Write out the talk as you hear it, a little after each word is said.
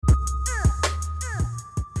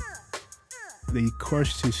They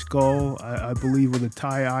crushed his skull, I believe, with a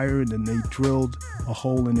tie iron, and they drilled a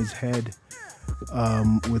hole in his head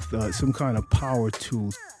with some kind of power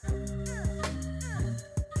tool.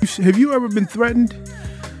 Have you ever been threatened?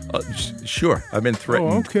 Sure, I've been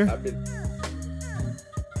threatened. Oh, okay.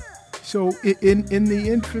 So in the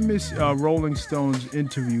infamous Rolling Stones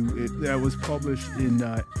interview that was published in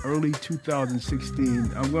early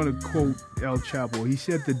 2016, I'm going to quote El Chapo. He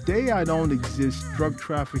said, "The day I don't exist, drug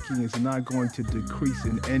trafficking is not going to decrease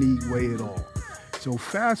in any way at all." So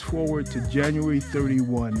fast forward to January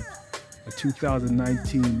 31,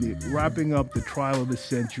 2019, wrapping up the trial of the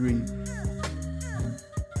century.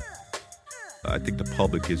 I think the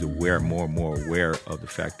public is more and more aware of the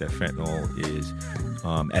fact that fentanyl is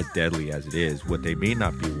as deadly as it is. What they may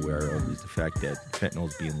not be aware of is the fact that fentanyl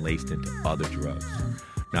is being laced into other drugs,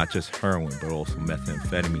 not just heroin, but also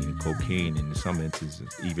methamphetamine and cocaine, and in some instances,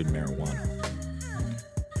 even marijuana.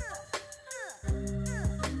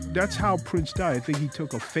 That's how Prince died. I think he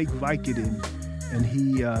took a fake Vicodin, and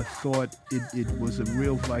he thought it was a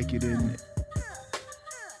real Vicodin.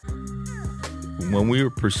 When we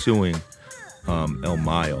were pursuing El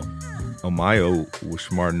Mayo was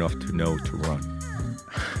smart enough to know to run.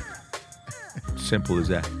 Simple as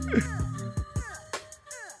that.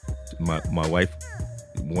 My wife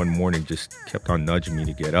one morning just kept on nudging me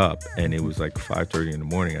to get up, and it was like 5:30 in the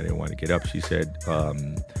morning. I didn't want to get up. She said,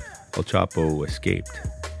 El Chapo escaped.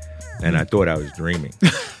 And I thought I was dreaming.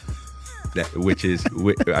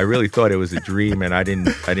 I really thought it was a dream, and I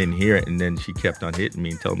didn't hear it. And then she kept on hitting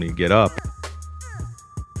me and telling me to get up.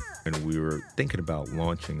 And we were thinking about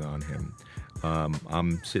launching on him.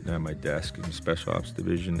 I'm sitting at my desk in the Special Ops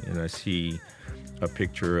Division, and I see a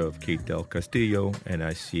picture of Kate Del Castillo, and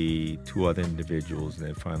I see two other individuals, and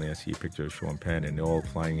then finally I see a picture of Sean Penn, and they're all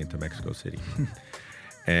flying into Mexico City.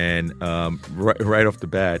 And right off the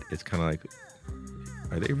bat, it's kind of like,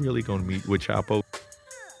 are they really going to meet with Chapo?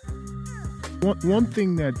 One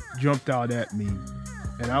thing that jumped out at me,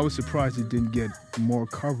 and I was surprised it didn't get more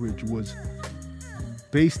coverage, was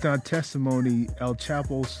based on testimony, El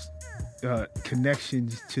Chapo's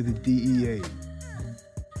connections to the DEA.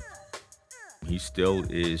 He still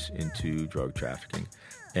is into drug trafficking,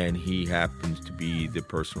 and he happens to be the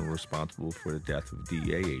person responsible for the death of a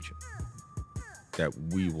DEA agent. That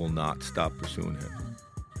we will not stop pursuing him.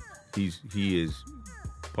 He is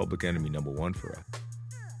public enemy number one for us.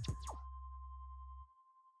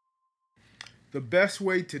 The best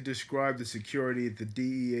way to describe the security at the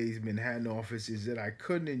DEA's Manhattan office is that I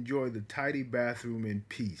couldn't enjoy the tidy bathroom in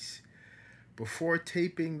peace. Before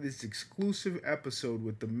taping this exclusive episode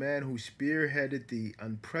with the man who spearheaded the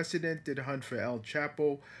unprecedented hunt for El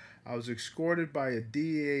Chapo, I was escorted by a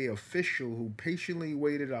DEA official who patiently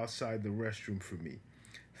waited outside the restroom for me.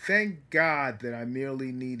 Thank God that I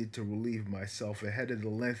merely needed to relieve myself ahead of the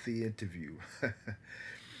lengthy interview.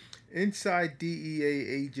 Inside DEA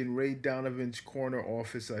agent Ray Donovan's corner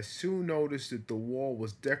office, I soon noticed that the wall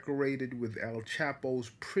was decorated with El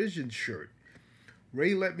Chapo's prison shirt.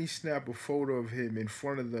 Ray let me snap a photo of him in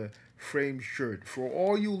front of the framed shirt. For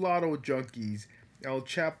all you lotto junkies, El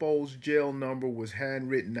Chapo's jail number was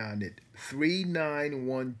handwritten on it,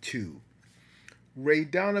 3912. Ray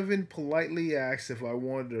Donovan politely asked if I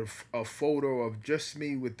wanted a photo of just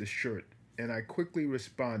me with the shirt, and I quickly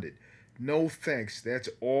responded, "No thanks, that's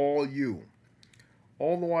all you."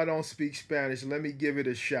 Although I don't speak Spanish, let me give it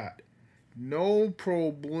a shot. No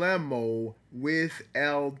problemo with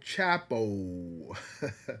El Chapo.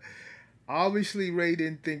 Obviously, Ray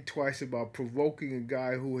didn't think twice about provoking a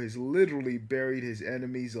guy who has literally buried his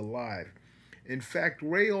enemies alive. In fact,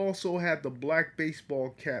 Ray also had the black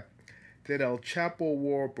baseball cap that El Chapo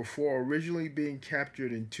wore before originally being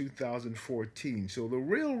captured in 2014. So the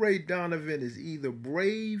real Ray Donovan is either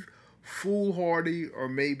brave, foolhardy, or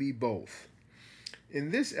maybe both.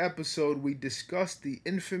 In this episode, we discussed the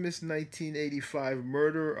infamous 1985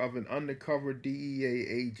 murder of an undercover DEA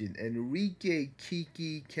agent, Enrique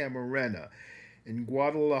Kiki Camarena, in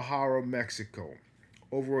Guadalajara, Mexico.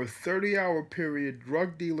 Over a 30-hour period,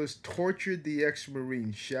 drug dealers tortured the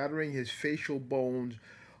ex-Marine, shattering his facial bones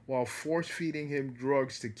while force-feeding him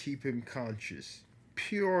drugs to keep him conscious.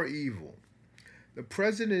 Pure evil. The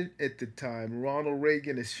president at the time, Ronald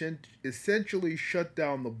Reagan, essentially shut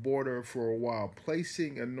down the border for a while,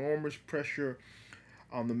 placing enormous pressure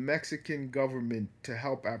on the Mexican government to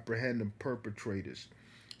help apprehend the perpetrators.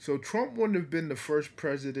 So Trump wouldn't have been the first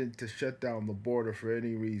president to shut down the border for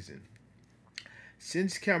any reason.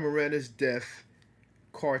 Since Camarena's death,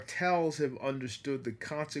 cartels have understood the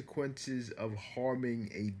consequences of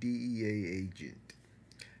harming a DEA agent.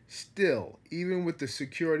 Still, even with the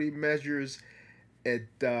security measures at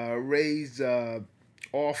Ray's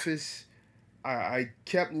office. I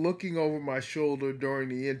kept looking over my shoulder during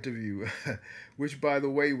the interview, which, by the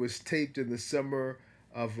way, was taped in the summer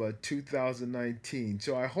of 2019.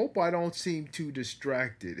 So I hope I don't seem too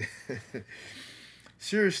distracted.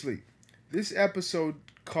 Seriously, this episode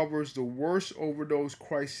covers the worst overdose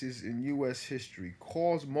crisis in U.S. history,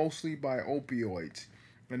 caused mostly by opioids.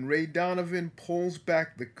 And Ray Donovan pulls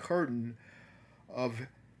back the curtain of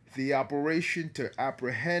the operation to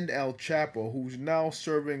apprehend El Chapo, who's now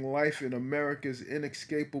serving life in America's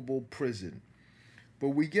inescapable prison. But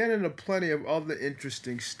we get into plenty of other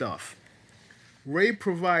interesting stuff. Ray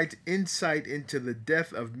provides insight into the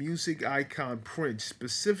death of music icon Prince,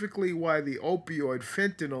 specifically why the opioid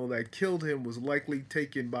fentanyl that killed him was likely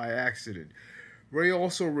taken by accident. Ray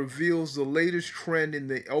also reveals the latest trend in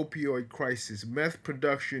the opioid crisis, meth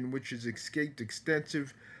production, which has escaped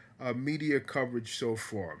extensive media coverage so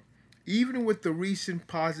far. Even with the recent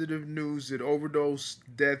positive news that overdose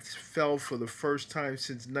deaths fell for the first time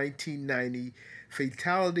since 1990,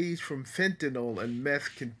 fatalities from fentanyl and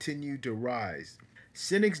meth continue to rise.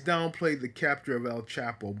 Cynics downplay the capture of El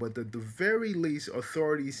Chapo, but at the very least,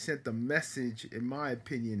 authorities sent a message, in my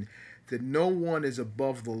opinion, that no one is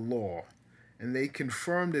above the law. And they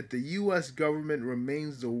confirmed that the U.S. government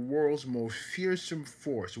remains the world's most fearsome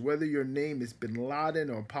force, whether your name is Bin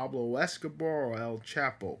Laden or Pablo Escobar or El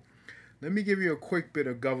Chapo. Let me give you a quick bit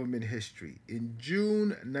of government history. In June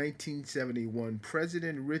 1971,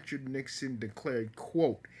 President Richard Nixon declared,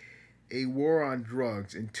 quote, a war on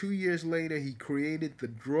drugs, and 2 years later he created the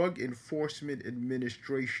Drug Enforcement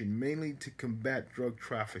Administration, mainly to combat drug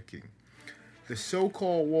trafficking. The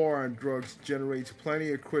so-called war on drugs generates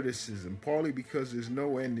plenty of criticism, partly because there's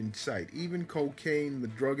no end in sight. Even cocaine, the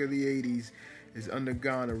drug of the 80s, has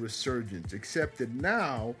undergone a resurgence, except that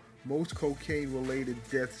now most cocaine-related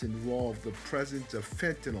deaths involve the presence of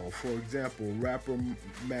fentanyl. For example, rapper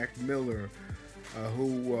Mac Miller,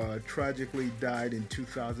 who tragically died in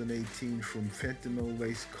 2018 from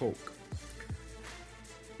fentanyl-laced coke.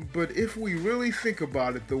 But if we really think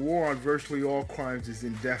about it, the war on virtually all crimes is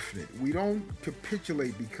indefinite. We don't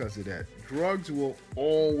capitulate because of that. Drugs will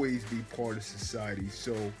always be part of society.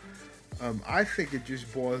 So I think it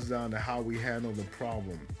just boils down to how we handle the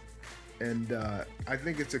problem. And I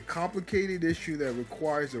think it's a complicated issue that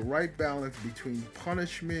requires the right balance between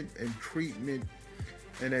punishment and treatment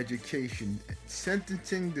and education.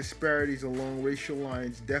 Sentencing disparities along racial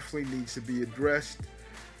lines definitely needs to be addressed.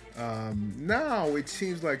 Now it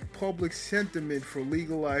seems like public sentiment for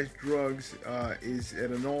legalized drugs is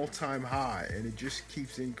at an all-time high, and it just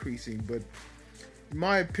keeps increasing. But in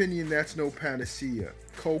my opinion, that's no panacea.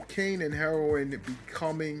 Cocaine and heroin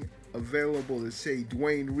becoming available to, say,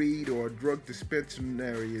 Dwayne Reed or a drug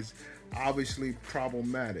dispensary is obviously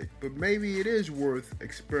problematic. But maybe it is worth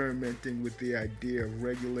experimenting with the idea of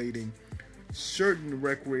regulating certain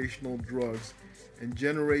recreational drugs and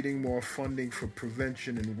generating more funding for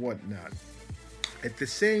prevention and whatnot. At the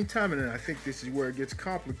same time, and I think this is where it gets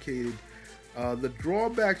complicated, the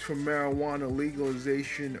drawbacks from marijuana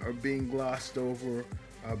legalization are being glossed over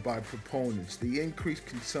by proponents. The increased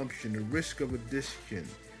consumption, the risk of addiction.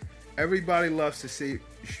 Everybody loves to say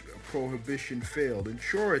prohibition failed, and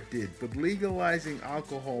sure it did, but legalizing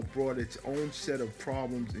alcohol brought its own set of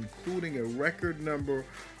problems, including a record number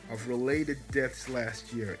of related deaths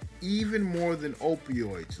last year, even more than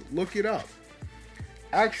opioids. Look it up.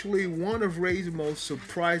 Actually, one of Ray's most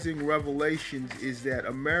surprising revelations is that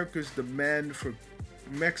America's demand for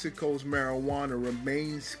Mexico's marijuana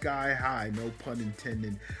remains sky high, no pun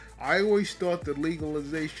intended. I always thought that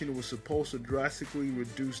legalization was supposed to drastically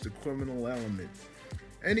reduce the criminal element.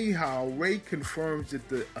 Anyhow, Ray confirms that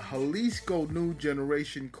the Jalisco New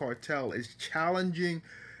Generation cartel is challenging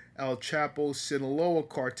El Chapo's Sinaloa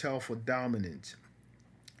cartel for dominance.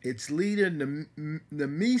 Its leader,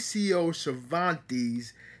 Nemesio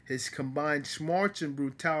Cervantes, has combined smarts and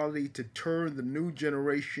brutality to turn the new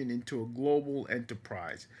generation into a global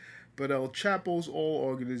enterprise. But El Chapo's oil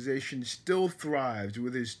organization still thrives,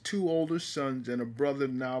 with his two older sons and a brother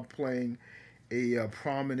now playing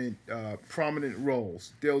prominent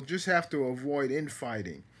roles. They'll just have to avoid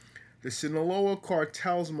infighting. The Sinaloa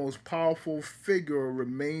cartel's most powerful figure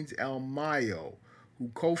remains El Mayo, who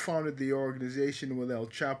co-founded the organization with El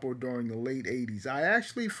Chapo during the late 80s. I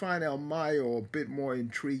actually find El Mayo a bit more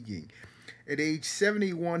intriguing. At age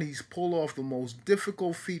 71, he's pulled off the most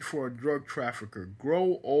difficult feat for a drug trafficker: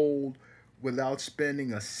 grow old without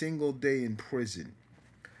spending a single day in prison.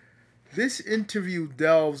 This interview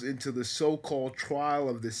delves into the so called trial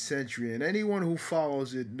of the century, and anyone who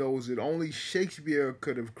follows it knows that only Shakespeare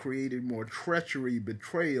could have created more treachery,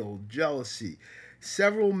 betrayal, jealousy.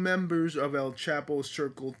 Several members of El Chapo's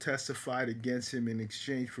circle testified against him in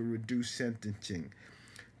exchange for reduced sentencing,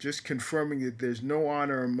 just confirming that there's no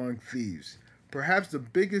honor among thieves. Perhaps the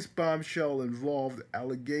biggest bombshell involved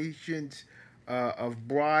allegations of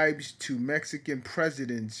bribes to Mexican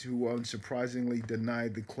presidents who unsurprisingly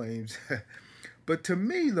denied the claims. But to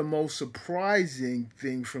me, the most surprising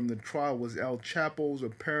thing from the trial was El Chapo's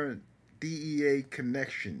apparent DEA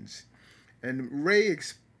connections. And Ray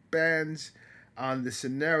expands on the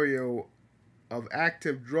scenario of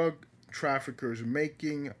active drug traffickers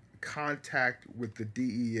making contact with the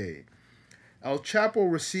DEA. El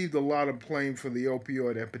Chapo received a lot of blame for the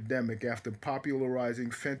opioid epidemic after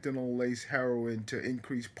popularizing fentanyl laced heroin to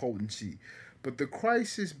increase potency. But the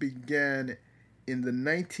crisis began in the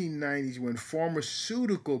 1990s when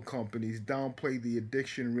pharmaceutical companies downplayed the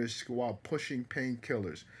addiction risk while pushing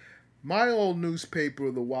painkillers. My old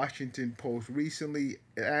newspaper, the Washington Post, recently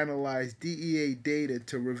analyzed DEA data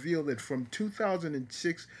to reveal that from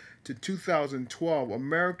 2006 to 2012,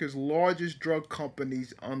 America's largest drug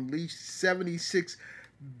companies unleashed 76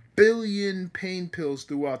 billion pain pills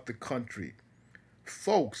throughout the country.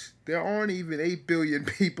 Folks, there aren't even 8 billion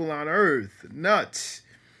people on Earth. Nuts.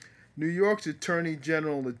 New York's Attorney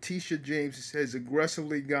General Letitia James has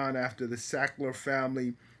aggressively gone after the Sackler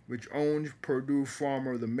family, which owns Purdue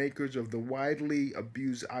Pharma, the makers of the widely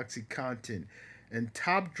abused OxyContin. And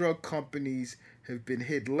top drug companies have been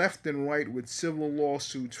hit left and right with civil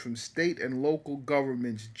lawsuits from state and local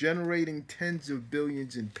governments, generating tens of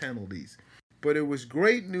billions in penalties. But it was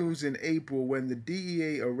great news in April when the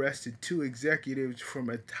DEA arrested two executives from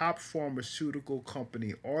a top pharmaceutical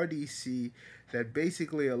company, RDC, that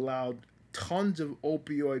basically allowed tons of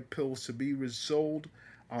opioid pills to be resold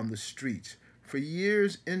on the streets. For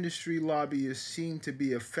years, industry lobbyists seemed to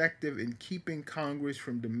be effective in keeping Congress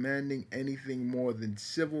from demanding anything more than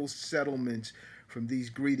civil settlements from these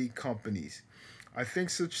greedy companies. I think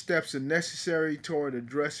such steps are necessary toward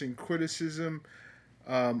addressing criticism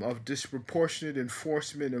of disproportionate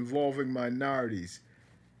enforcement involving minorities.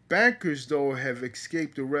 Bankers, though, have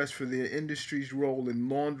escaped arrest for their industry's role in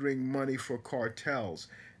laundering money for cartels.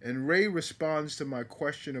 And Ray responds to my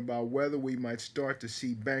question about whether we might start to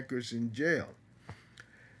see bankers in jail.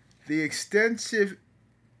 The extensive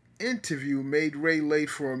interview made Ray late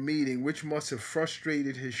for a meeting, which must have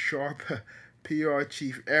frustrated his sharp PR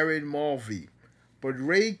chief, Erin Mulvey. But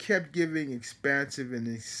Ray kept giving expansive and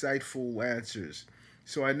insightful answers,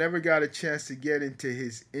 so I never got a chance to get into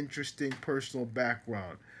his interesting personal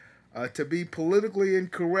background. To be politically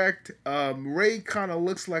incorrect, Ray kind of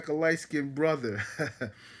looks like a light skinned brother.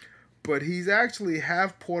 But he's actually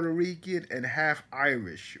half Puerto Rican and half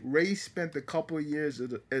Irish. Ray spent a couple of years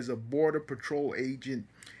as a Border Patrol agent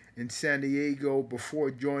in San Diego before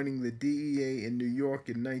joining the DEA in New York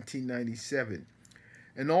in 1997.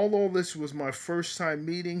 And although this was my first time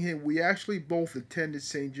meeting him, we actually both attended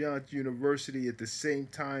St. John's University at the same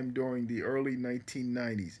time during the early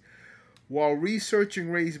 1990s. While researching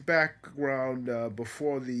Ray's background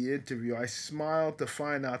before the interview, I smiled to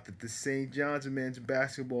find out that the St. John's men's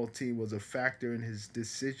basketball team was a factor in his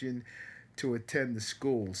decision to attend the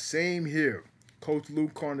school. Same here. Coach Lou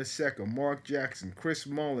Carnesecca, Mark Jackson, Chris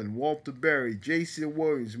Mullen, Walter Berry, Jason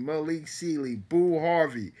Williams, Malik Sealy, Boo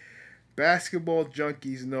Harvey. Basketball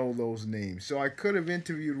junkies know those names. So I could have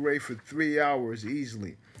interviewed Ray for 3 hours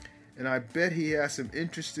easily. And I bet he has some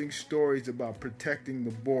interesting stories about protecting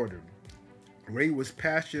the border. Ray was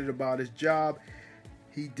passionate about his job.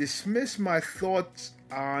 He dismissed my thoughts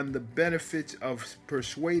on the benefits of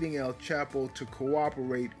persuading El Chapo to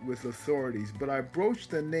cooperate with authorities, but I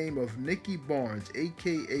broached the name of Nicky Barnes,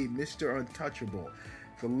 aka Mr. Untouchable,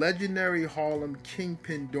 the legendary Harlem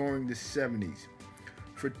kingpin during the 70s.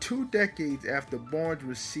 For 2 decades after Barnes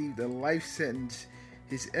received a life sentence,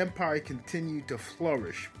 his empire continued to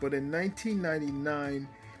flourish, but in 1999,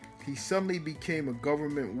 he suddenly became a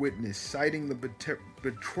government witness, citing the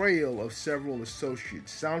betrayal of several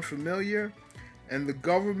associates. Sound familiar? And the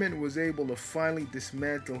government was able to finally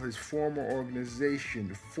dismantle his former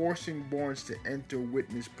organization, forcing Barnes to enter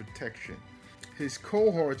witness protection. His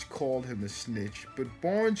cohorts called him a snitch, but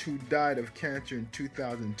Barnes, who died of cancer in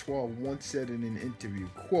 2012, once said in an interview,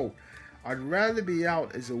 quote, "I'd rather be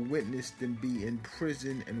out as a witness than be in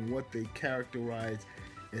prison and what they characterize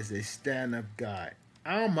as a stand-up guy.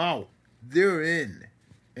 I'm out. They're in."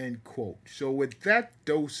 End quote. So with that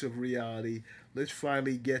dose of reality, let's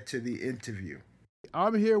finally get to the interview.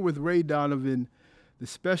 I'm here with Ray Donovan, the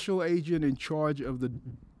special agent in charge of the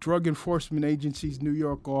Drug Enforcement Agency's New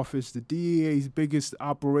York office, the DEA's biggest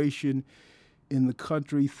operation in the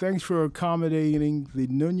country. Thanks for accommodating the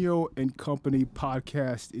Nuno and Company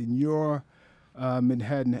podcast in your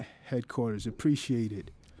Manhattan headquarters. Appreciate it.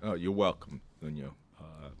 Oh, you're welcome, Nuno.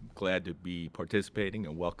 Glad to be participating,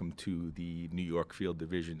 and welcome to the New York Field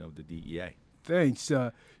Division of the DEA. Thanks.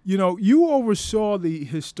 You oversaw the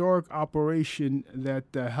historic operation that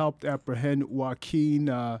helped apprehend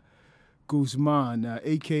Joaquin Guzman,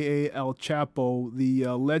 a.k.a. El Chapo, the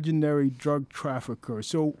legendary drug trafficker.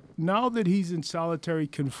 So now that he's in solitary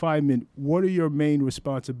confinement, what are your main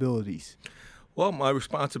responsibilities? Well, my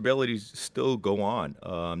responsibilities still go on.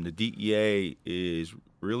 The DEA is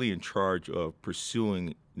really in charge of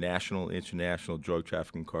pursuing national, international drug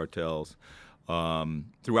trafficking cartels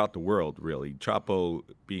throughout the world, really. Chapo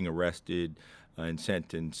being arrested and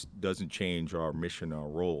sentenced doesn't change our mission, our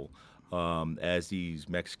role. As these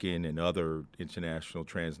Mexican and other international,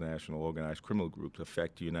 transnational organized criminal groups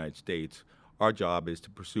affect the United States, our job is to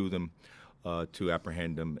pursue them, to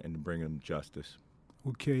apprehend them, and to bring them to justice.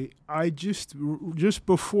 Okay, I just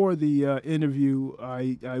before the interview,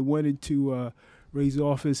 I went into Ray's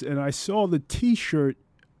office and I saw the T-shirt,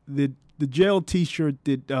 the jail T-shirt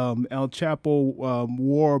that El Chapo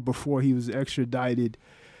wore before he was extradited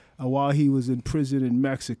while he was in prison in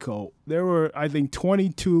Mexico. There were, I think,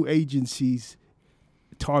 22 agencies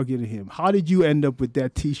targeting him. How did you end up with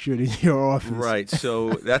that T-shirt in your office? Right.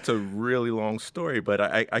 So that's a really long story, but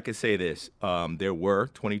I could say this. There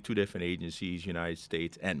were 22 different agencies, United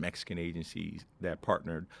States and Mexican agencies, that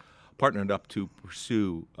partnered up to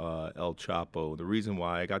pursue El Chapo. The reason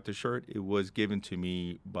why I got the shirt, it was given to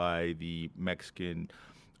me by the Mexican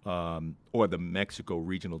or the Mexico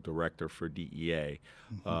regional director for DEA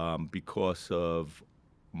because of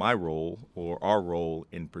my role or our role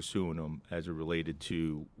in pursuing them as it related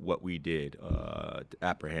to what we did to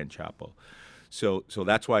apprehend Chapo. So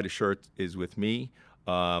that's why the shirt is with me.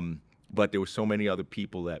 But there were so many other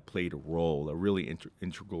people that played a role, a really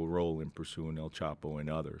integral role in pursuing El Chapo and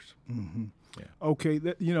others. Mm-hmm. Yeah. Okay,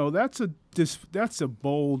 that's a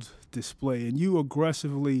bold display, and you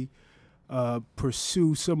aggressively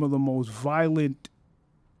pursue some of the most violent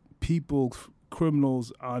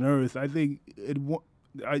criminals on earth. I think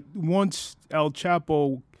once El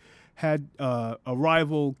Chapo had a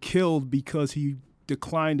rival killed because he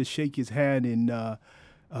declined to shake his hand in,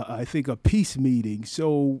 I think, a peace meeting.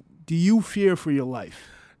 So do you fear for your life?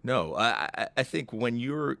 No, I think when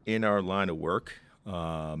you're in our line of work,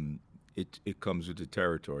 it comes with the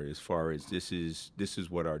territory as far as this is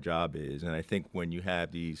what our job is. And I think when you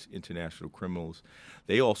have these international criminals,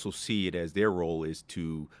 they also see it as their role is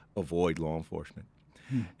to avoid law enforcement.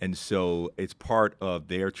 And so it's part of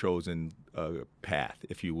their chosen path,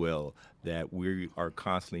 if you will, that we are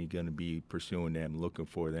constantly going to be pursuing them, looking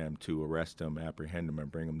for them to arrest them, apprehend them,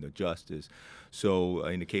 and bring them to justice. So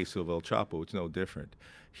in the case of El Chapo, it's no different.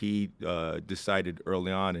 He decided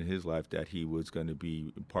early on in his life that he was going to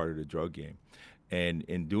be part of the drug game. And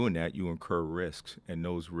in doing that, you incur risks. And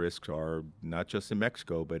those risks are not just in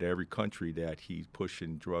Mexico, but every country that he's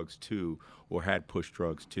pushing drugs to or had pushed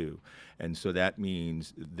drugs to. And so that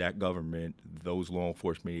means that government, those law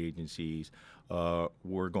enforcement agencies,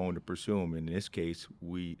 were going to pursue him. In this case,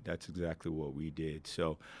 that's exactly what we did.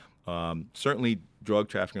 So certainly drug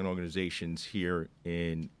trafficking organizations here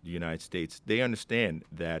in the United States, they understand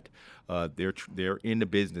that they're in the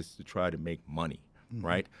business to try to make money,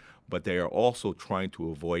 right? But they are also trying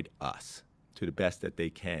to avoid us to the best that they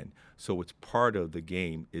can. So it's part of the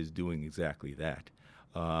game is doing exactly that.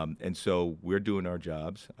 And so we're doing our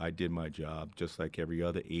jobs. I did my job, just like every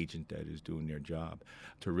other agent that is doing their job,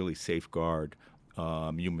 to really safeguard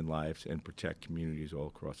human lives and protect communities all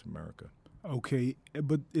across America. Okay,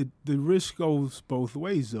 but the risk goes both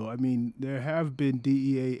ways, though. I mean, there have been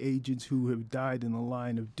DEA agents who have died in the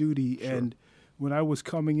line of duty, Sure. And when I was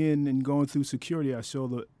coming in and going through security, I saw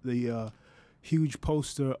the huge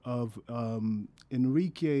poster of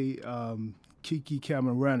Enrique Kiki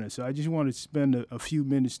Camarena. So I just wanted to spend a few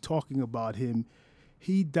minutes talking about him.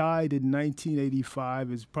 He died in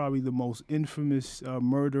 1985. It's probably the most infamous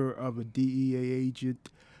murder of a DEA agent.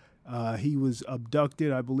 He was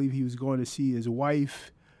abducted. I believe he was going to see his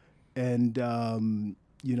wife, and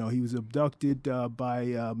he was abducted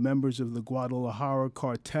by members of the Guadalajara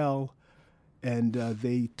cartel. And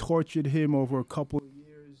they tortured him over a couple of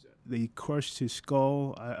years. They crushed his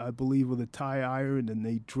skull, I believe, with a tie iron, and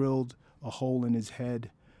they drilled a hole in his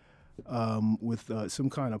head with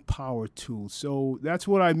some kind of power tool. So that's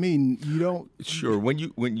what I mean. You don't. Sure. When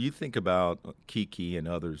you think about Kiki and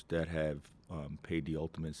others that have paid the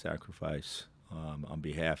ultimate sacrifice on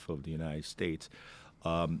behalf of the United States,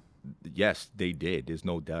 Yes, they did. There's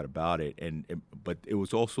no doubt about it. But it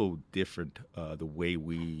was also different the way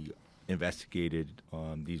we investigated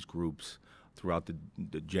these groups throughout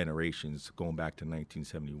the generations, going back to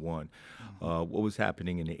 1971. What was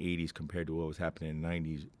happening in the 80s compared to what was happening in the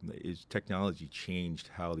 90s is technology changed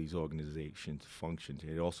how these organizations functioned.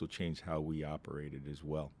 It also changed how we operated as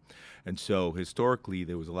well. And so historically,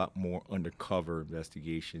 there was a lot more undercover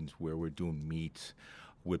investigations where we're doing meets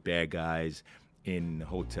with bad guys in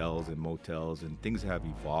hotels and motels, and things have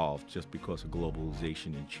evolved just because of globalization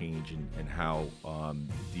and change and how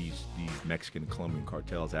these Mexican and Colombian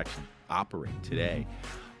cartels actually operate today.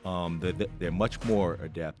 They're much more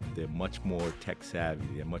adept. They're much more tech savvy.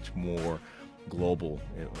 They're much more global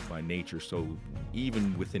by nature. So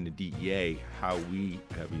even within the DEA, how we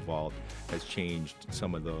have evolved has changed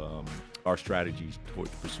some of the our strategies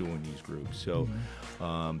towards pursuing these groups. So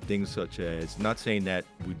things such as, not saying that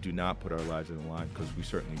we do not put our lives on the line, because we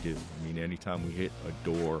certainly do. I mean, anytime we hit a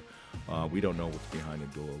door, we don't know what's behind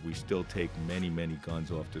the door. We still take many, many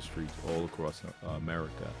guns off the streets all across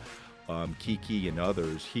America. Kiki and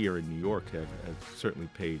others here in New York have certainly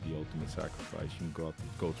paid the ultimate sacrifice. You can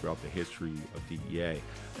go throughout the history of DEA,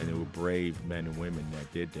 and there were brave men and women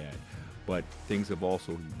that did that. But things have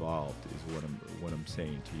also evolved, is what I'm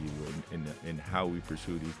saying to you, and how we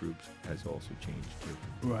pursue these groups has also changed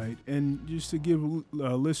too. Right, and just to give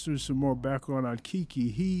listeners some more background on Kiki,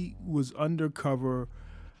 he was undercover.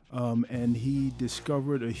 And he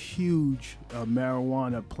discovered a huge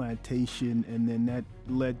marijuana plantation, and then that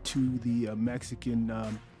led to the Mexican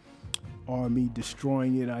army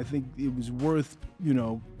destroying it. I think it was worth,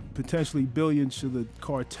 potentially billions to the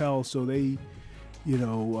cartel, so they,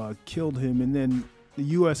 killed him. And then the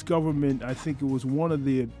U.S. government, I think it was one of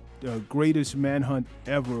the greatest manhunt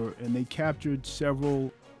ever, and they captured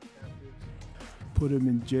several, put him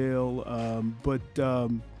in jail,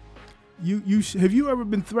 You have you ever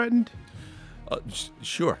been threatened?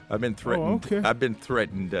 Sure, I've been threatened. Oh, okay. I've been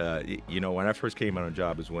threatened. When I first came on a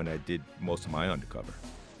job is when I did most of my undercover,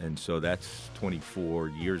 and so that's 24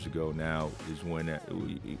 years ago now. Is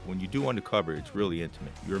when you do undercover, it's really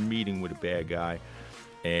intimate. You're meeting with a bad guy,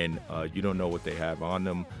 and you don't know what they have on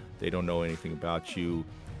them. They don't know anything about you.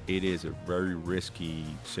 It is a very risky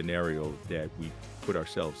scenario that we put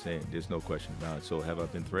ourselves in. There's no question about it. So have I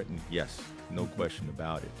been threatened? Yes, no question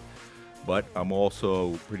about it. But I'm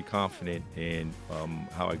also pretty confident in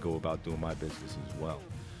how I go about doing my business as well.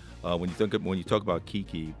 When you talk about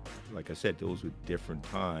Kiki, like I said, those were different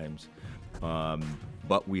times,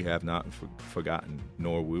 but we have not forgotten,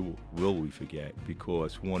 nor will we forget,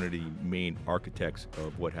 because one of the main architects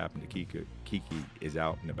of what happened to Kiki is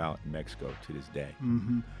out and about in Mexico to this day.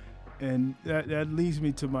 Mm-hmm. And that leads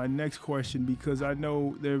me to my next question, because I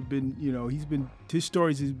know there have been, his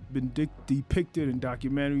stories has been depicted in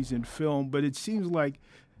documentaries and film, but it seems like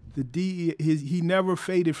the DEA, he never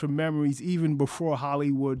faded from memories even before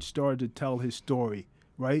Hollywood started to tell his story,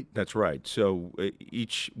 right? That's right. So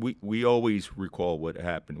we always recall what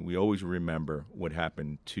happened. We always remember what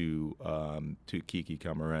happened to Kiki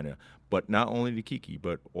Camarena. But not only to Kiki,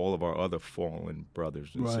 but all of our other fallen brothers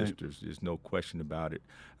and sisters. There's no question about it.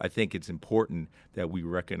 I think it's important that we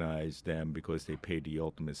recognize them because they paid the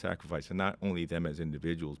ultimate sacrifice, and not only them as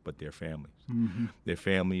individuals, but their families. Mm-hmm. Their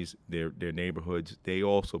families, their neighborhoods, they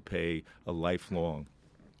also pay a lifelong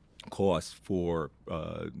cost for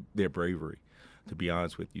their bravery, to be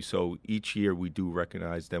honest with you. So each year we do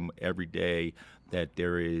recognize them every day that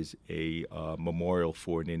there is a memorial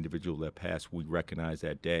for an individual that passed. We recognize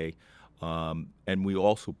that day. And we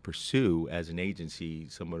also pursue, as an agency,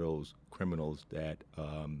 some of those criminals that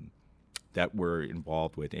we're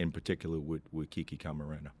involved with, in particular with Kiki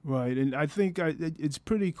Camarena. Right, and I think it's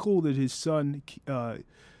pretty cool that his son,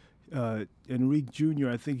 Enrique Jr.,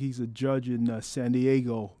 I think he's a judge in San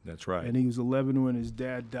Diego. That's right. And he was 11 when his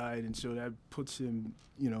dad died, and so that puts him,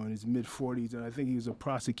 in his mid-40s, and I think he was a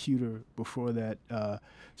prosecutor before that.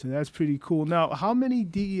 So that's pretty cool. Now, how many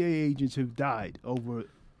DEA agents have died over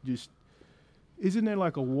just... Isn't there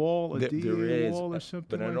like a wall, DEA wall or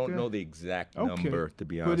something but I don't know the exact number, to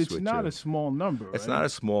be honest with you. But it's not a small number, It's right? not a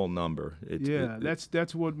small number.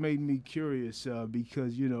 That's what made me curious,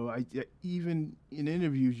 because, even in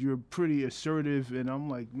interviews, you're pretty assertive, and I'm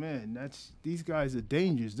like, man, these guys are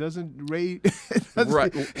dangerous.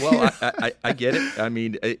 Right. Well, I get it. I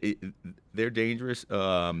mean, they're dangerous,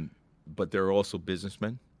 but they're also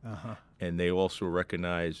businessmen. Uh-huh. And they also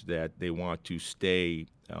recognize that they want to stay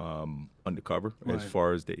undercover as Right.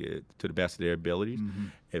 far as to the best of their abilities. Mm-hmm.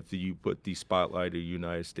 If you put the spotlight of the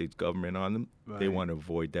United States government on them, they Right. want to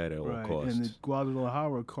avoid that at all Right, costs. and the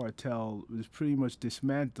Guadalajara cartel was pretty much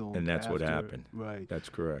dismantled. And that's what after- happened. Right. That's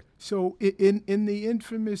correct. So in the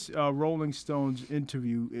infamous Rolling Stones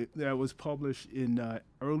interview that was published in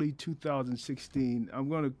early 2016, I'm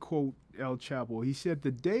going to quote El Chapo. He said,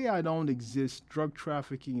 "The day I don't exist, drug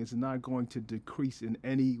trafficking is not going to decrease in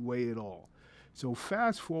any way at all." So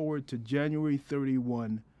fast forward to January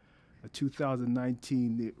 31,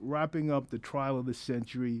 2019, wrapping up the trial of the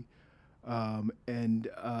century, and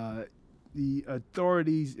the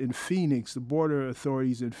authorities in Phoenix, the border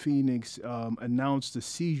authorities in Phoenix, announced the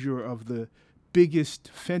seizure of the biggest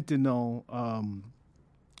fentanyl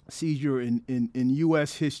seizure in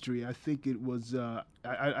U.S. history. I think it was,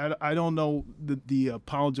 I don't know the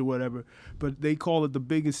pounds or whatever, but they call it the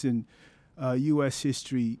biggest in U.S.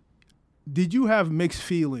 history. Did you have mixed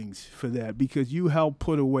feelings for that? Because you helped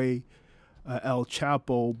put away El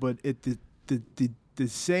Chapo, but at the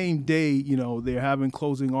same day, you know, they're having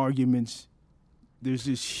closing arguments. There's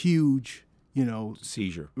this huge, you know,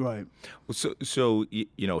 Seizure. right. Well, so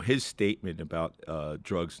you know, his statement about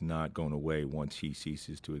drugs not going away once he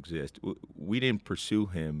ceases to exist, we didn't pursue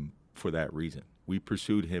him for that reason. We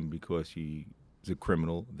pursued him because he is a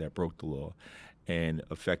criminal that broke the law and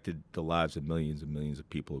affected the lives of millions and millions of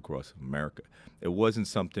people across America. It wasn't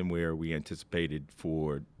something where we anticipated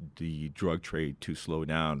for the drug trade to slow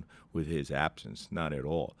down with his absence, not at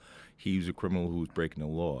all. He was a criminal who was breaking the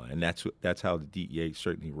law, and that's how the DEA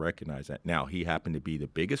certainly recognized that. Now, he happened to be the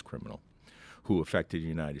biggest criminal who affected the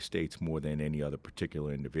United States more than any other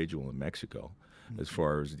particular individual in Mexico, as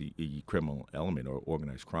far as the criminal element or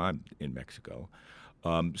organized crime in Mexico.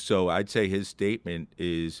 So I'd say his statement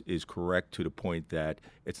is correct to the point that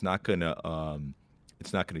it's not gonna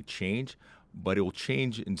change, but it will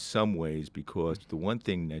change in some ways because the one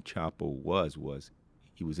thing that Chapo was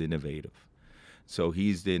he was innovative. So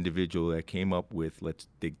he's the individual that came up with let's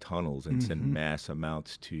dig tunnels and send mass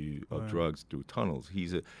amounts of drugs through tunnels.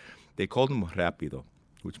 They called him Rápido,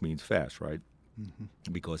 which means fast, right?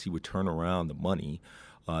 Because he would turn around the money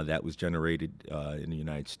that was generated in the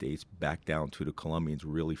United States back down to the Colombians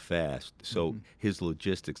really fast. So his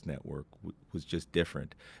logistics network was just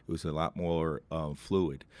different. It was a lot more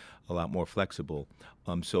fluid, a lot more flexible.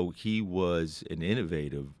 So he was an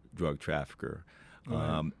innovative drug trafficker.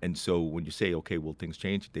 And so when you say, okay, well, things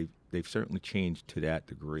change, they've certainly changed to that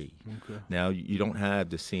degree. Okay. Now, you don't have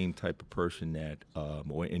the same type of person that,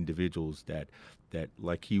 or individuals that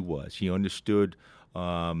like he was. He understood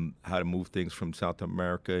how to move things from South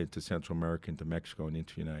America into Central America, into Mexico, and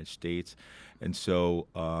into the United States. And so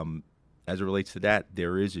as it relates to that,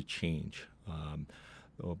 there is a change.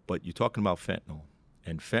 But you're talking about fentanyl,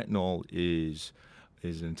 and fentanyl is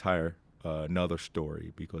an entire another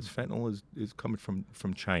story because fentanyl is coming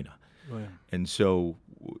from China. Right. And so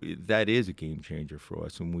that is a game changer for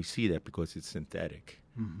us, and we see that because it's synthetic.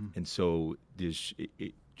 And so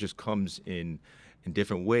it just comes in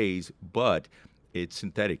different ways, but it's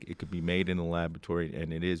synthetic. It could be made in a laboratory,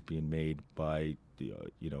 and it is being made by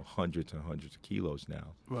hundreds and hundreds of kilos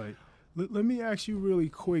now. Right. Let me ask you really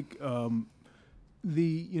quick. I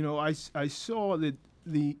saw that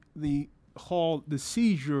the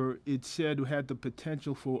seizure, it said, had the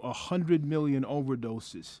potential for 100 million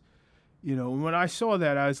overdoses. You know, and when I saw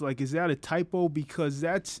that, I was like, is that a typo? Because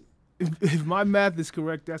that's, if my math is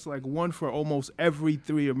correct, that's like one for almost every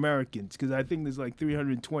 3 Americans, because I think there's like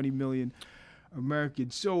 320 million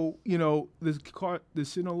Americans. So, you know, the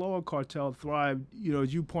Sinaloa cartel thrived, you know,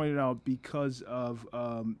 as you pointed out, because of,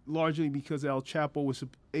 largely because El Chapo was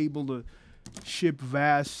able to ship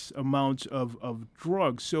vast amounts of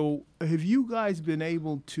drugs. So have you guys been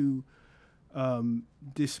able to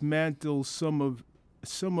dismantle some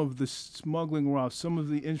of the smuggling routes, some of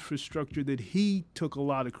the infrastructure that he took a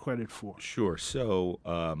lot of credit for? Sure. So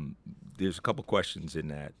there's a couple questions in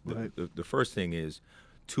that. Right. The first thing is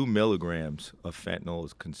 2 milligrams of fentanyl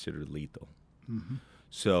is considered lethal.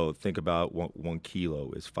 So think about 1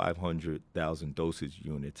 kilo is 500,000 dosage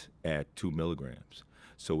units at 2 milligrams.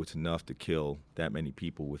 So it's enough to kill that many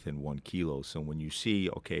people within 1 kilo. So when you see,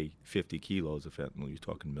 50 kilos of fentanyl, you're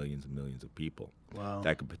talking millions and millions of people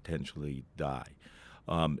that could potentially die.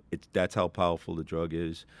 That's how powerful the drug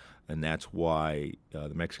is, and that's why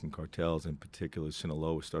the Mexican cartels, in particular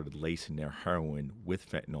Sinaloa, started lacing their heroin with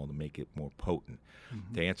fentanyl to make it more potent.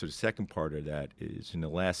 To answer the second part of that is, in the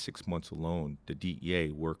last 6 months alone, the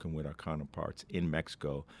DEA, working with our counterparts in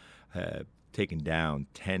Mexico, have taken down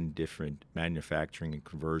 10 different manufacturing and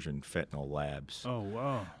conversion fentanyl labs Oh,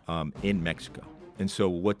 wow. in Mexico. And so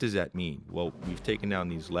what does that mean? Well, we've taken down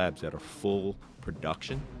these labs that are full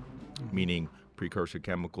production, meaning precursor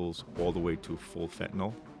chemicals all the way to full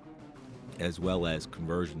fentanyl, as well as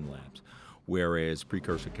conversion labs, whereas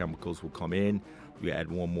precursor chemicals will come in, you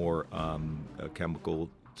add one more chemical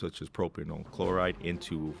such as propanol chloride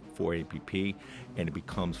into 4-APP, and it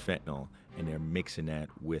becomes fentanyl, and they're mixing that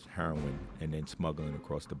with heroin and then smuggling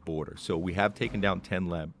across the border. So we have taken down 10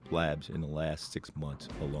 labs in the last 6 months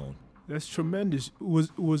alone. That's tremendous. Was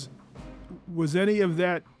any of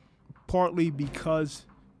that partly because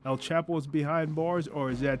El Chapo was behind bars, or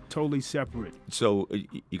is that totally separate? So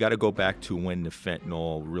you got to go back to when the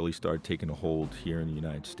fentanyl really started taking a hold here in the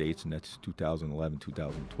United States, and that's 2011,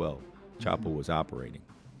 2012. Chapo was operating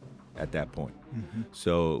at that point.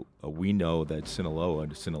 So we know that Sinaloa,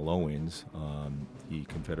 the Sinaloans, the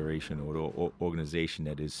confederation or organization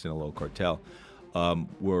that is Sinaloa Cartel,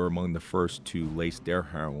 were among the first to lace their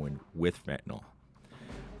heroin with fentanyl.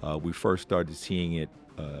 We first started seeing it.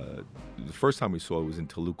 The first time we saw it was in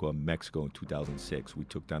Toluca, Mexico in 2006. We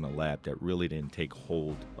took down a lab that really didn't take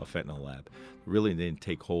hold, a fentanyl lab, really didn't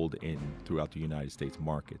take hold throughout the United States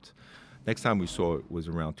markets. Next time we saw it was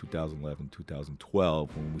around 2011,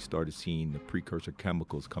 2012, when we started seeing the precursor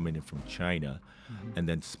chemicals coming in from China and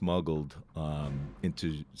then smuggled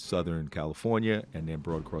into Southern California and then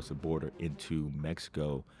brought across the border into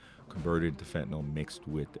Mexico, converted into fentanyl mixed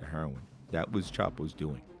with heroin. That was Chapo's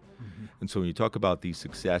doing. And so when you talk about these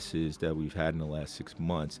successes that we've had in the last 6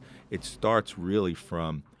 months, it starts really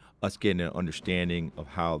from us getting an understanding of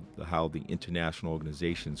how the international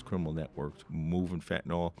organizations, criminal networks, move in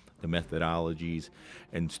fentanyl, the methodologies,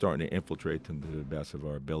 and starting to infiltrate them to the best of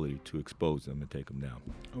our ability to expose them and take them down.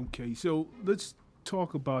 Okay, so let's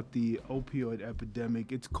talk about the opioid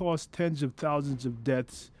epidemic. It's caused tens of thousands of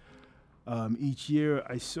deaths each year.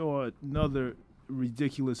 I saw another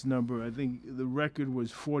ridiculous number. I think the record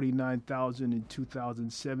was 49,000 in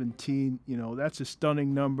 2017. You know, that's a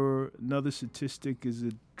stunning number. Another statistic is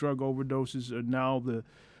that drug overdoses are now the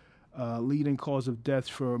leading cause of deaths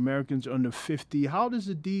for Americans under 50. How does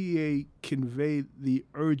the DEA convey the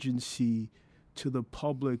urgency to the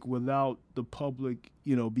public without the public,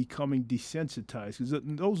 becoming desensitized? Because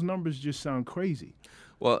those numbers just sound crazy.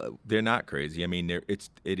 Well, they're not crazy. I mean, it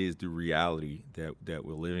is the reality that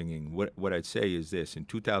we're living in. What I'd say is this: in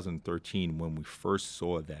 2013, when we first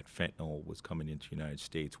saw that fentanyl was coming into the United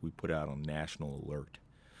States, we put out a national alert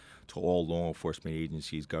to all law enforcement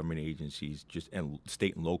agencies, government agencies, and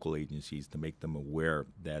state and local agencies to make them aware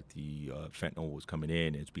that the fentanyl was coming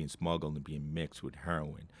in, it's being smuggled and being mixed with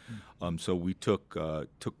heroin. So we took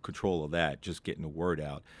control of that, just getting the word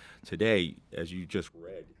out. Today, as you just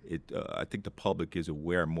read, I think the public is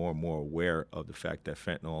more and more aware of the fact that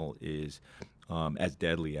fentanyl is as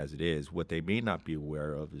deadly as it is. What they may not be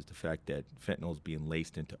aware of is the fact that fentanyl is being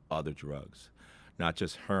laced into other drugs. Not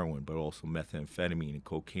just heroin, but also methamphetamine and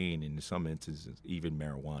cocaine, and in some instances, even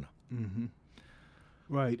marijuana. Mm-hmm.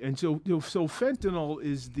 Right, and so fentanyl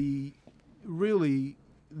is really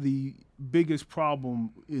the biggest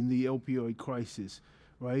problem in the opioid crisis,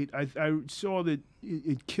 right? I saw that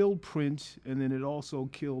it killed Prince, and then it also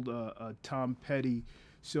killed Tom Petty.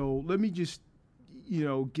 So let me just,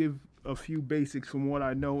 give a few basics from what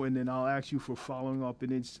I know, and then I'll ask you for following up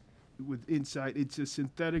with insight. It's a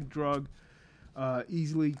synthetic drug.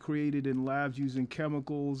 Easily created in labs using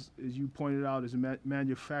chemicals, as you pointed out, is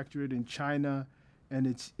manufactured in China, and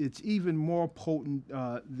it's even more potent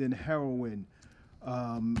than heroin.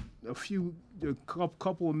 A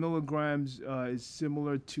couple of milligrams is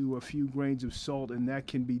similar to a few grains of salt, and that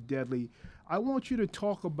can be deadly. I want you to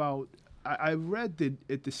talk about. I read that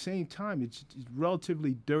at the same time it's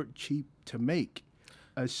relatively dirt cheap to make.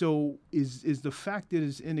 So is the fact that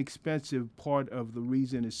it's inexpensive part of the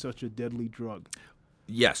reason it's such a deadly drug?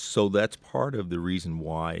 Yes, so that's part of the reason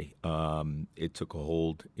why it took a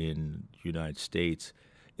hold in the United States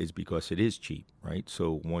is because it is cheap, right?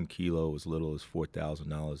 So 1 kilo as little as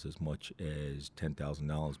 $4,000, as much as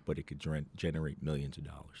 $10,000, but it could generate millions of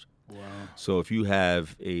dollars. Wow. So if you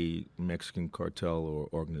have a Mexican cartel or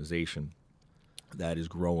organization that is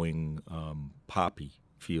growing poppy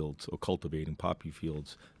fields or cultivating poppy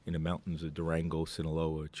fields in the mountains of Durango,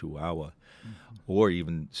 Sinaloa, Chihuahua, or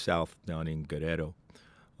even south down in Guerrero,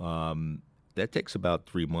 that takes about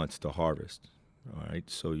 3 months to harvest. All right,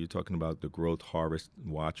 so you're talking about the growth, harvest,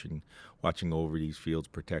 watching over these fields,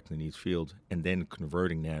 protecting these fields, and then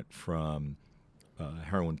converting that from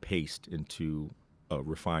heroin paste into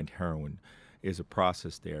refined heroin is a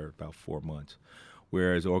process there about 4 months.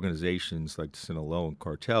 whereas organizations like the Sinaloa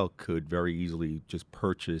cartel could very easily just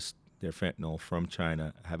purchase their fentanyl from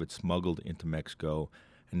China, have it smuggled into Mexico,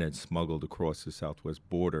 and then smuggled across the southwest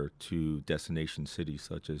border to destination cities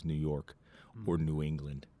such as New York or New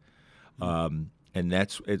England. So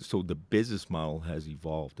the business model has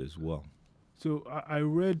evolved as well. So I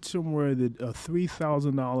read somewhere that a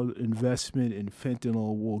 $3,000 investment in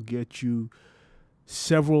fentanyl will get you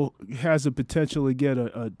has the potential to get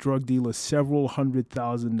a drug dealer several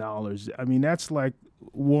 $100,000. I mean, that's like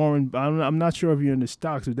Warren, I'm not sure if you're in the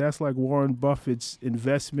stocks, but that's like Warren Buffett's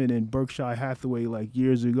investment in Berkshire Hathaway like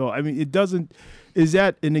years ago. I mean, is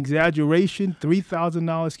that an exaggeration?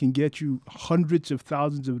 $3,000 can get you hundreds of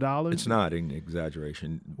thousands of dollars? It's not an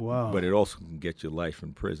exaggeration. Wow. But it also can get you life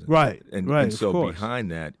in prison. Right, right, And so of course. behind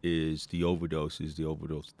that is the overdose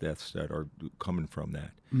deaths that are coming from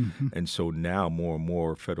that. Mm-hmm. And so now more and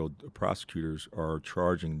more federal prosecutors are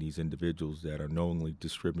charging these individuals that are knowingly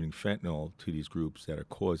distributing fentanyl to these groups that are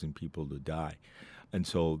causing people to die. And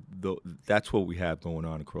so that's what we have going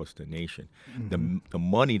on across the nation. Mm-hmm. The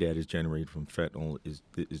money that is generated from fentanyl is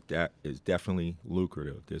definitely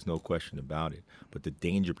lucrative. There's no question about it. But the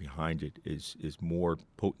danger behind it is more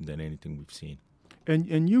potent than anything we've seen.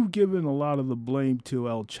 And you've given a lot of the blame to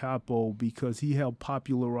El Chapo because he helped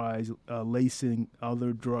popularize lacing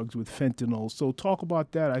other drugs with fentanyl. So talk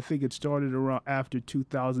about that. I think it started around after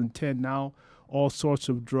 2010. Now all sorts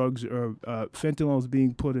of drugs fentanyl is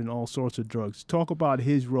being put in all sorts of drugs. Talk about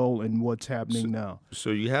his role and what's happening now.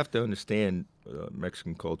 So you have to understand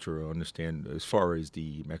Mexican culture, understand as far as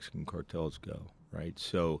the Mexican cartels go, right?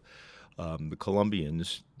 So the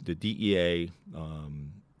Colombians, the DEA,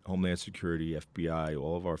 Homeland Security, FBI,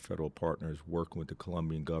 all of our federal partners working with the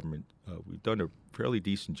Colombian government, we've done a fairly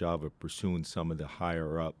decent job of pursuing some of the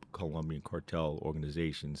higher-up Colombian cartel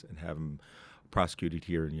organizations and have them prosecuted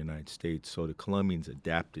here in the United States. So the Colombians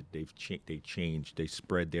adapted, they changed, they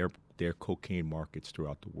spread their cocaine markets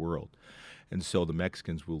throughout the world. And so the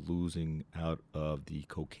Mexicans were losing out of the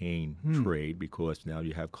cocaine trade because now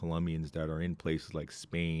you have Colombians that are in places like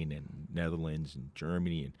Spain and Netherlands and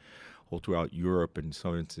Germany and all throughout Europe and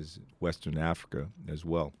some instances Western Africa as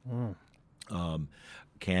well.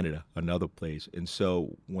 Canada, another place. And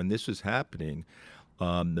so when this was happening,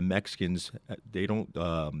 the Mexicans, they don't,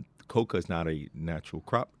 coca is not a natural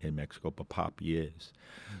crop in Mexico, but poppy is.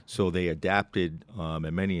 So they adapted,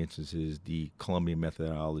 in many instances, the Colombian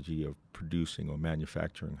methodology of producing or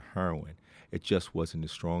manufacturing heroin. It just wasn't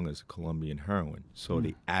as strong as Colombian heroin. So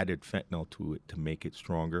they added fentanyl to it to make it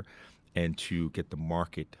stronger and to get the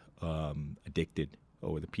market addicted,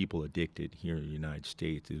 or the people addicted here in the United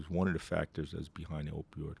States, is one of the factors that's behind the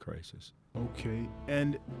opioid crisis. Okay,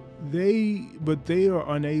 and they are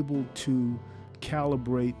unable to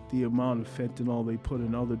calibrate the amount of fentanyl they put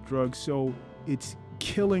in other drugs, so it's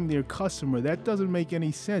killing their customer. That doesn't make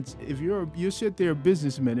any sense. If you sit there,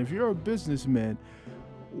 businessman. If you're a businessman,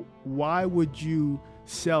 why would you